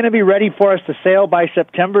 are they going to be ready for us to sail by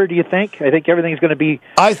September, do you think? I think everything's going to be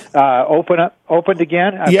opened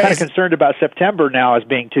again. I'm kind of concerned about September now as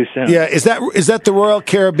being too soon. Yeah, is that the Royal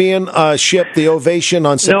Caribbean ship, the Ovation,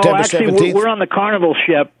 on September 17th? No, actually, we're on the Carnival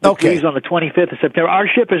ship. That leaves on the 25th of September. Our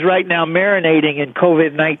ship is right now marinating in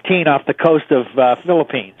COVID-19 off the coast of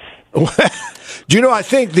Philippines. Do you know, I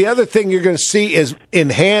think the other thing you're going to see is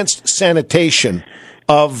enhanced sanitation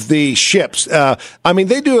of the ships. They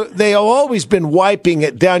have always been wiping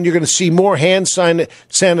it down. You're going to see more hand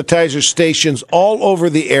sanitizer stations all over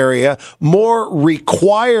the area, more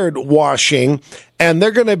required washing, and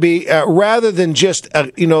they're going to be, rather than just,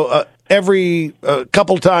 every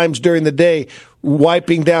couple times during the day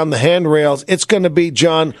wiping down the handrails, it's going to be,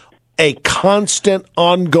 John, a constant,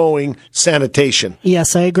 ongoing sanitation.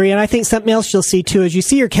 Yes, I agree. And I think something else you'll see, too, is you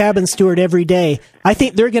see your cabin steward every day. I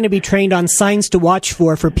think they're going to be trained on signs to watch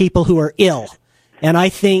for people who are ill. And I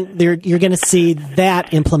think you're going to see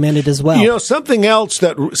that implemented as well. Something else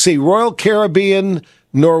that, Royal Caribbean,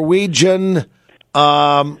 Norwegian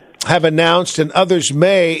have announced, and others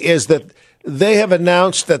may, is that they have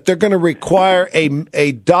announced that they're going to require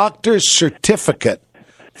a doctor's certificate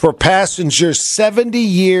for passengers 70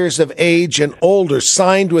 years of age and older,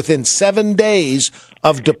 signed within 7 days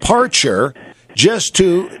of departure, just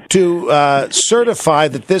to certify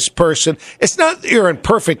that this person, it's not that you're in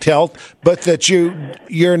perfect health, but that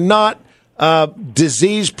you're not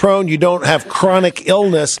disease prone, you don't have chronic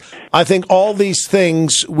illness. I think all these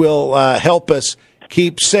things will help us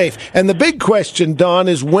keep safe. And the big question, Don,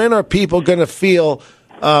 is when are people going to feel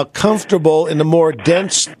comfortable in a more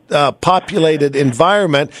dense, populated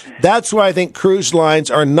environment? That's why I think cruise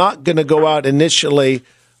lines are not going to go out initially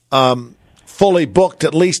fully booked,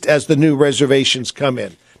 at least as the new reservations come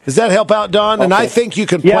in. Does that help out, Don? Okay. And I think you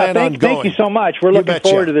can plan on going. Thank you so much. We're looking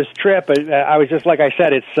forward to this trip. I was just, like I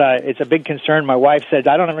said, it's a big concern. My wife said,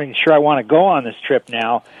 I'm not even sure I want to go on this trip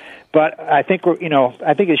now, but I think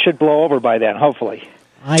I think it should blow over by then, hopefully.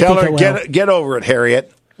 Tell her, get over it,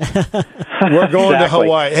 Harriet. We're going to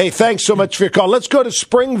Hawaii. Hey, thanks so much for your call. Let's go to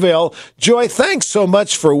Springville. Joy, thanks so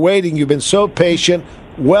much for waiting. You've been so patient.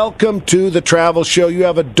 Welcome to the Travel Show. You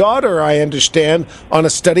have a daughter, I understand, on a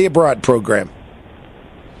study abroad program.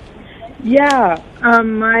 Yeah,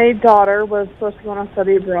 my daughter was supposed to go on a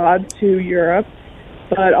study abroad to Europe,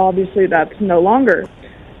 but obviously that's no longer.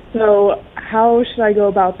 So how should I go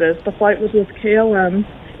about this? The flight was with KLM,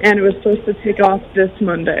 and it was supposed to take off this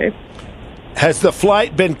Monday. Has the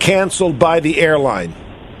flight been canceled by the airline?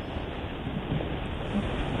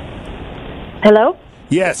 Hello?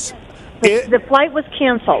 Yes. The flight was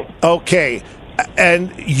canceled. Okay.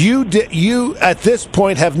 And you at this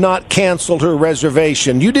point have not canceled her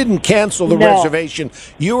reservation. You didn't cancel the reservation.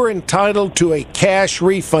 You were entitled to a cash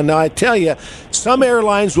refund. Now, I tell you, some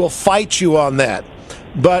airlines will fight you on that.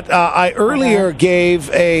 But I earlier gave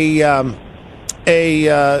a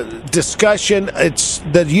discussion. It's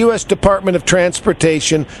the U.S. Department of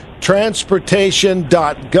Transportation,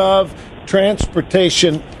 transportation.gov,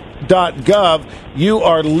 transportation.gov. You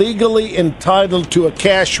are legally entitled to a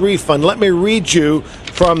cash refund. Let me read you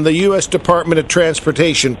from the U.S. Department of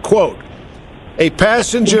Transportation. Quote, a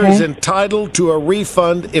passenger is entitled to a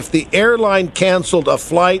refund if the airline canceled a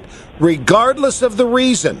flight regardless of the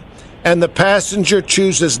reason, and the passenger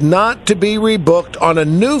chooses not to be rebooked on a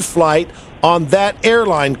new flight on that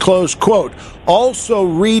airline, close quote. Also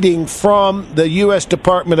reading from the U.S.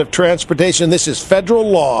 Department of Transportation, this is federal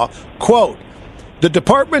law, quote, the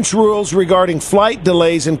department's rules regarding flight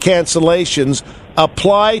delays and cancellations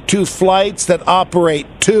apply to flights that operate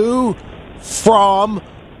to, from,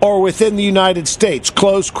 or within the United States,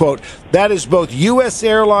 close quote. That is both U.S.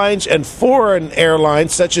 airlines and foreign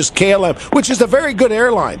airlines, such as KLM, which is a very good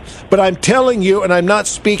airline. But I'm telling you, and I'm not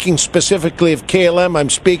speaking specifically of KLM,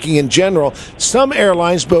 I'm speaking in general, some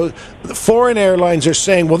airlines, both foreign airlines, are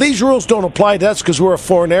saying, well, these rules don't apply to us because we're a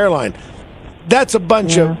foreign airline. That's a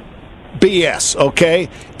bunch of BS, okay?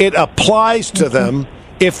 It applies to them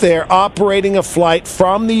if they're operating a flight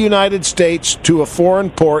from the United States to a foreign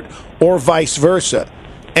port or vice versa.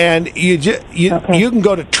 And you can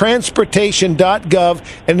go to transportation.gov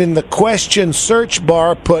and in the question search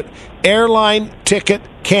bar put airline ticket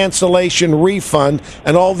cancellation refund,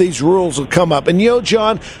 and all these rules will come up. And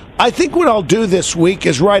John, I think what I'll do this week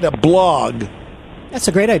is write a blog. That's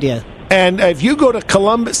a great idea. And if you go to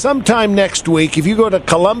Columbus sometime next week, if you go to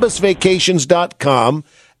columbusvacations.com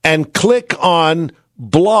and click on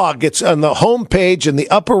blog, it's on the home page in the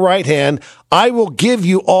upper right hand, I will give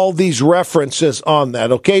you all these references on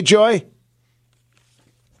that. Okay, Joy?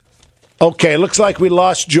 Okay, looks like we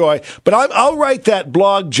lost Joy. But I'll write that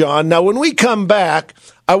blog, John. Now, when we come back,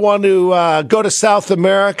 I want to go to South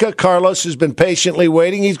America. Carlos has been patiently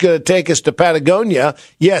waiting. He's going to take us to Patagonia.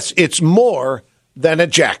 Yes, it's more than a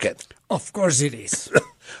jacket. Of course it is.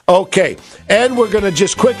 Okay, and we're going to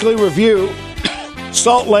just quickly review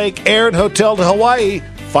Salt Lake Air and Hotel to Hawaii,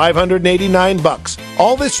 $589.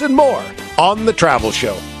 All this and more on The Travel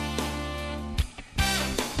Show.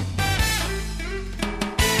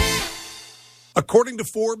 According to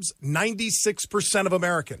Forbes, 96% of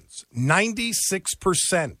Americans,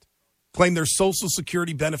 96%, claim their Social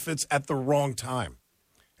Security benefits at the wrong time.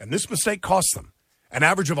 And this mistake costs them an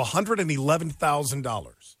average of $111,000.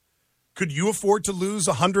 Could you afford to lose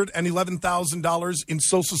 $111,000 in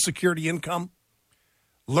Social Security income?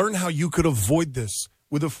 Learn how you could avoid this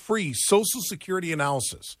with a free Social Security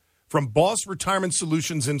analysis from Boss Retirement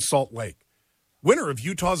Solutions in Salt Lake, winner of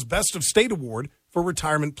Utah's Best of State Award for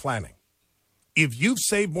retirement planning. If you've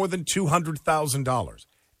saved more than $200,000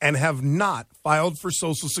 and have not filed for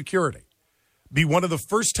Social Security, be one of the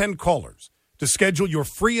first 10 callers to schedule your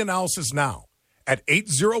free analysis now at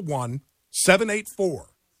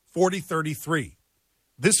 801-784-4033.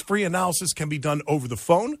 This free analysis can be done over the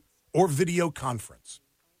phone or video conference.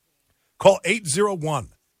 Call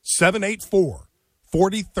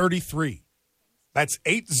 801-784-4033. That's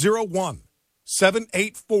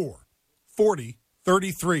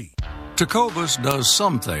 801-784-4033. Tecovas does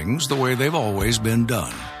some things the way they've always been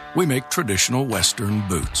done. We make traditional Western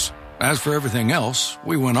boots. As for everything else,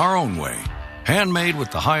 we went our own way. Handmade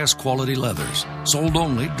with the highest quality leathers, sold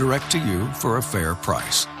only direct to you for a fair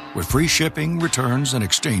price, with free shipping, returns, and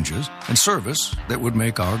exchanges, and service that would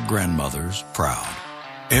make our grandmothers proud.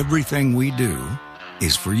 Everything we do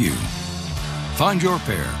is for you. Find your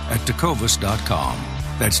pair at tecovas.com.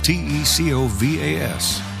 That's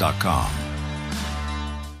TECOVAS.com.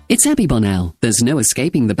 It's Abby Bonnell. There's no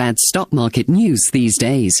escaping the bad stock market news these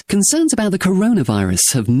days. Concerns about the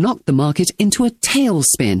coronavirus have knocked the market into a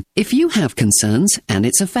tailspin. If you have concerns and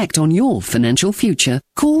its effect on your financial future,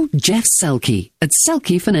 call Jeff Selke at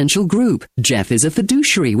Selke Financial Group. Jeff is a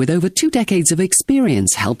fiduciary with over 2 decades of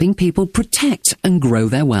experience helping people protect and grow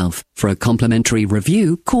their wealth. For a complimentary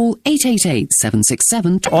review, call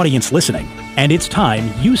 888-767... Audience listening, and it's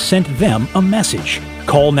time you sent them a message.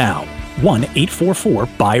 Call now.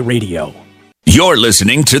 1-844-BUY-RADIO. You're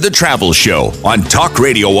listening to The Travel Show on Talk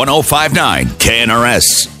Radio 105.9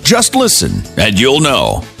 KNRS. Just listen and you'll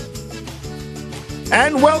know.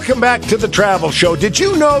 And welcome back to The Travel Show. Did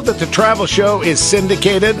you know that The Travel Show is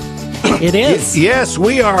syndicated? It is. Yes,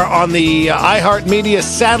 we are on the iHeartMedia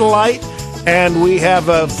satellite, and we have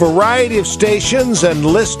a variety of stations and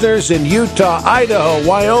listeners in Utah, Idaho,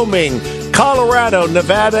 Wyoming, Colorado,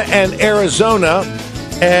 Nevada, and Arizona.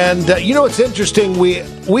 And you know what's interesting? We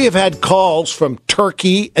have had calls from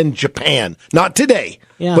Turkey and Japan. Not today,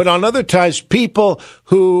 but on other times, people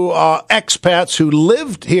who expats who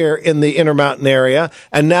lived here in the Intermountain area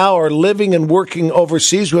and now are living and working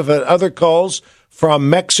overseas. We've had other calls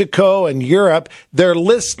from Mexico and Europe. They're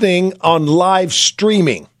listening on live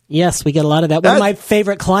streaming. Yes, we get a lot of that. One of my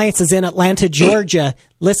favorite clients is in Atlanta, Georgia,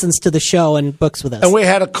 listens to the show and books with us. And we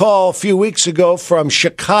had a call a few weeks ago from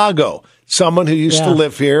Chicago, someone who used to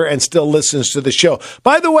live here and still listens to the show.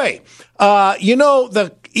 By the way,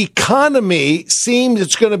 the economy seems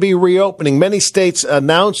it's going to be reopening. Many states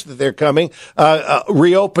announced that they're coming,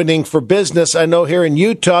 reopening for business. I know here in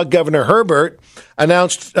Utah, Governor Herbert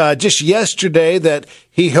announced just yesterday that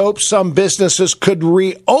he hopes some businesses could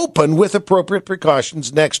reopen with appropriate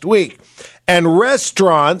precautions next week. And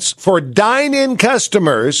restaurants for dine-in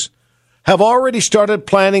customers have already started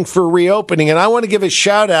planning for reopening. And I want to give a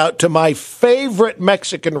shout out to my favorite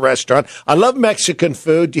Mexican restaurant. I love Mexican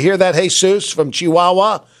food. Do you hear that, Jesus from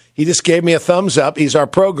Chihuahua? He just gave me a thumbs up. He's our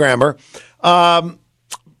programmer. But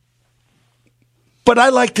I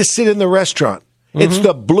like to sit in the restaurant. It's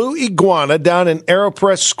the Blue Iguana down in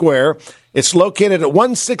Aeropress Square. It's located at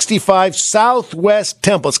 165 Southwest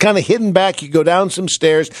Temple. It's kind of hidden back. You go down some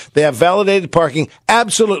stairs. They have validated parking.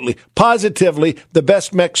 Absolutely, positively, the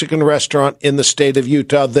best Mexican restaurant in the state of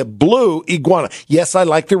Utah, the Blue Iguana. Yes, I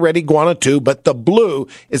like the Red Iguana too, but the Blue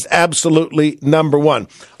is absolutely number one.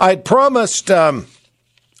 I had promised a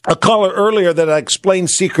caller earlier that I explained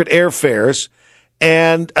secret airfares.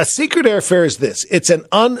 And a secret airfare is this. It's an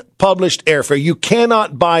unpublished airfare. You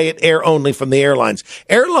cannot buy it air only from the airlines.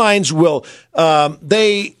 Airlines will,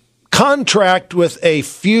 they contract with a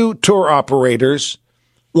few tour operators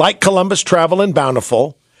like Columbus Travel and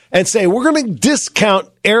Bountiful and say, we're going to discount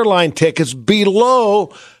airline tickets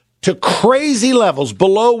below to crazy levels,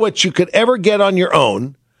 below what you could ever get on your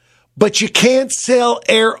own, but you can't sell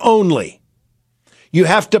air only. You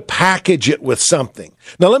have to package it with something.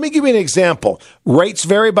 Now, let me give you an example. Rates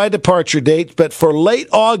vary by departure date, but for late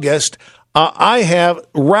August, I have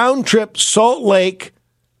round-trip Salt Lake,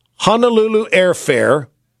 Honolulu airfare,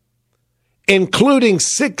 including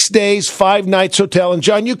 6 days, 5 nights hotel. And,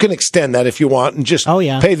 John, you can extend that if you want and just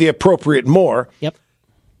pay the appropriate more. Yep.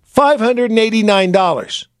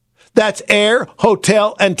 $589. That's air,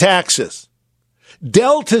 hotel, and taxes.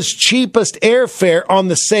 Delta's cheapest airfare on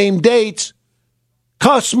the same dates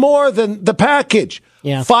costs more than the package.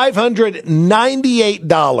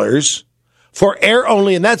 $598 for air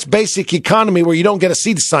only, and that's basic economy where you don't get a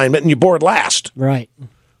seat assignment and you board last. Right.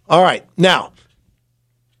 All right. Now,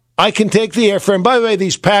 I can take the airfare, and by the way,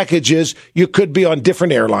 these packages, you could be on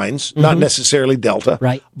different airlines, not necessarily Delta.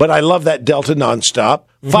 Right. But I love that Delta nonstop.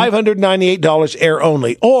 $598 air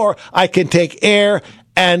only. Or I can take air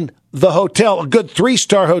and the hotel, a good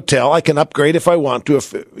 3-star hotel. I can upgrade if I want to, a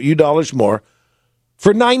few dollars more.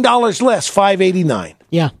 For $9 less, $589.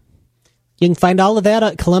 Yeah. You can find all of that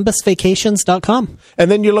at columbusvacations.com. And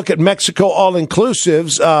then you look at Mexico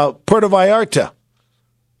all-inclusives, Puerto Vallarta,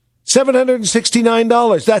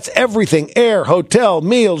 $769. That's everything. Air, hotel,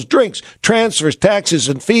 meals, drinks, transfers, taxes,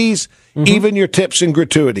 and fees, even your tips and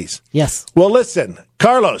gratuities. Yes. Well, listen,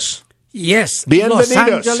 Carlos. Yes.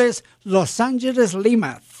 Bienvenidos. Los Angeles,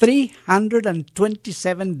 Lima,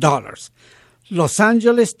 $327. Los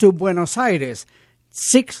Angeles to Buenos Aires,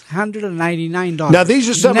 $699. Now, these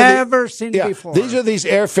are some never seen before. These are these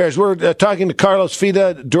airfares. We're talking to Carlos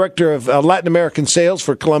Fida, Director of Latin American Sales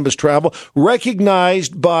for Columbus Travel,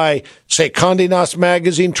 recognized by, say, Condé Nast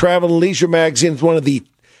Magazine, Travel and Leisure Magazine, as one of the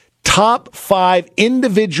top 5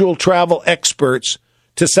 individual travel experts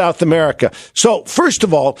to South America. So, first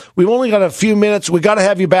of all, we've only got a few minutes. We got to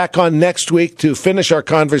have you back on next week to finish our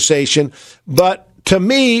conversation. But to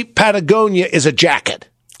me, Patagonia is a jacket.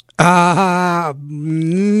 No,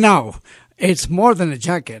 it's more than a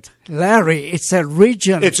jacket. Larry, it's a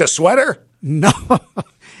region. It's a sweater? No,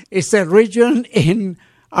 it's a region in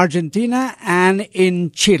Argentina and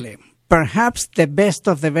in Chile. Perhaps the best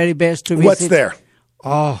of the very best to visit. What's there?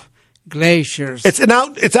 Oh, glaciers. It's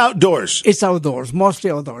outdoors. It's outdoors,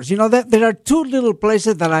 mostly outdoors. You know, there are 2 little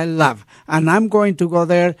places that I love, and I'm going to go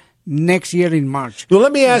there next year in March. Well,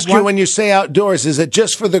 let me ask you, when you say outdoors, is it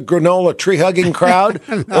just for the granola tree-hugging crowd,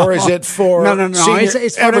 or is it for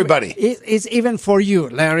it's for everybody? It's even for you,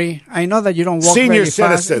 Larry. I know that you don't walk senior very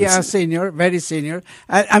fast. Citizens. Yeah, senior, very senior.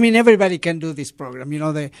 I mean, everybody can do this program. You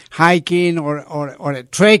know, the hiking or a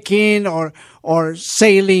trekking or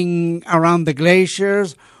sailing around the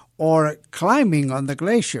glaciers or climbing on the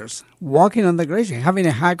glaciers, walking on the glacier, having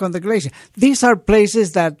a hike on the glacier. These are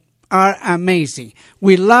places that are amazing.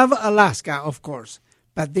 We love Alaska, of course,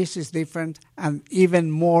 but this is different and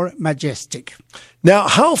even more majestic. Now,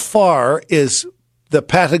 how far is the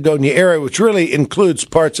Patagonia area, which really includes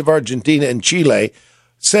parts of Argentina and Chile,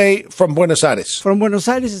 say, from Buenos Aires? From Buenos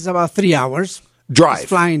Aires, it's about 3 hours. Drive. It's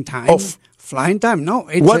flying time. Oh, flying time, no.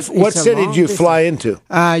 What city do you fly into?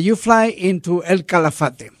 You fly into El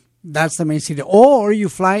Calafate. That's the main city. Or you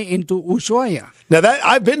fly into Ushuaia. Now,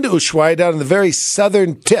 I've been to Ushuaia down in the very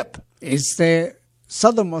southern tip. It's the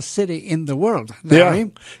southernmost city in the world. Yeah.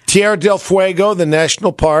 Tierra del Fuego, the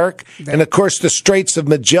national park, and of course the Straits of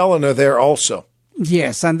Magellan are there also.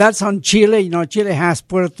 Yes, and that's on Chile. You know, Chile has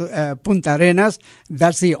Punta Arenas.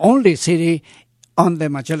 That's the only city on the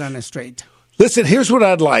Magellan Strait. Listen, here's what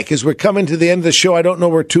I'd like. As we're coming to the end of the show, I don't know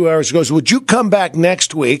where 2 hours goes. Would you come back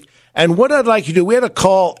next week? And what I'd like you to do, we had a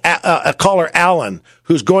caller, Alan,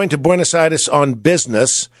 who's going to Buenos Aires on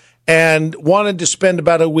business and wanted to spend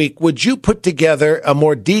about a week. Would you put together a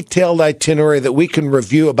more detailed itinerary that we can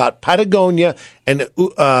review about Patagonia and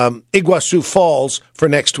Iguazu Falls for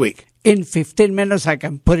next week? In 15 minutes, I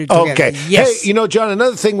can put it together. Okay. Yes. Hey, you know, John,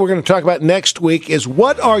 another thing we're going to talk about next week is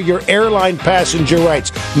what are your airline passenger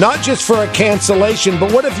rights? Not just for a cancellation,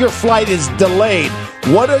 but what if your flight is delayed?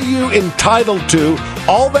 What are you entitled to?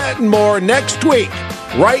 All that and more next week,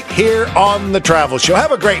 right here on The Travel Show.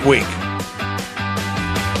 Have a great week.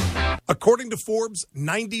 According to Forbes,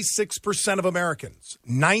 96% of Americans,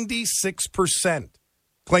 96%,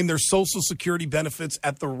 claim their Social Security benefits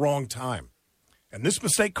at the wrong time. And this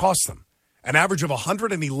mistake costs them an average of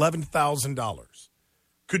 $111,000.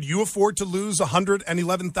 Could you afford to lose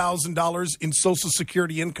 $111,000 in Social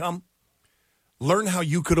Security income? Learn how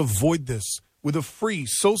you could avoid this with a free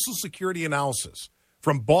Social Security analysis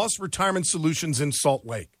from Boss Retirement Solutions in Salt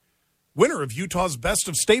Lake, winner of Utah's Best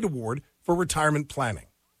of State Award for retirement planning.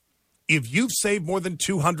 If you've saved more than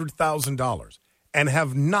 $200,000 and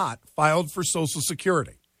have not filed for Social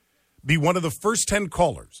Security, be one of the first 10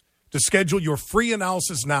 callers to schedule your free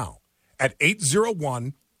analysis now at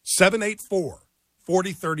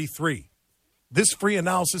 801-784-4033. This free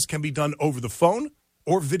analysis can be done over the phone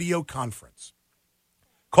or video conference.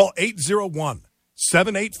 Call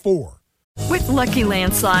 801-784. With Lucky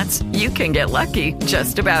Land Slots, you can get lucky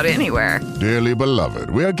just about anywhere. Dearly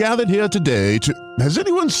beloved, we are gathered here today to... Has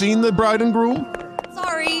anyone seen the bride and groom?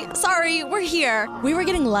 Sorry, we're here. We were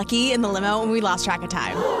getting lucky in the limo and we lost track of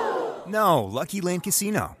time. No, Lucky Land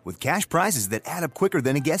Casino, with cash prizes that add up quicker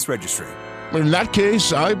than a guest registry. In that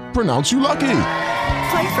case, I pronounce you lucky.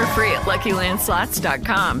 Play for free at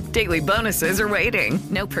LuckyLandSlots.com. Daily bonuses are waiting.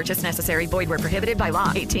 No purchase necessary. Void where prohibited by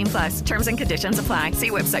law. 18+. Terms and conditions apply. See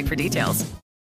website for details.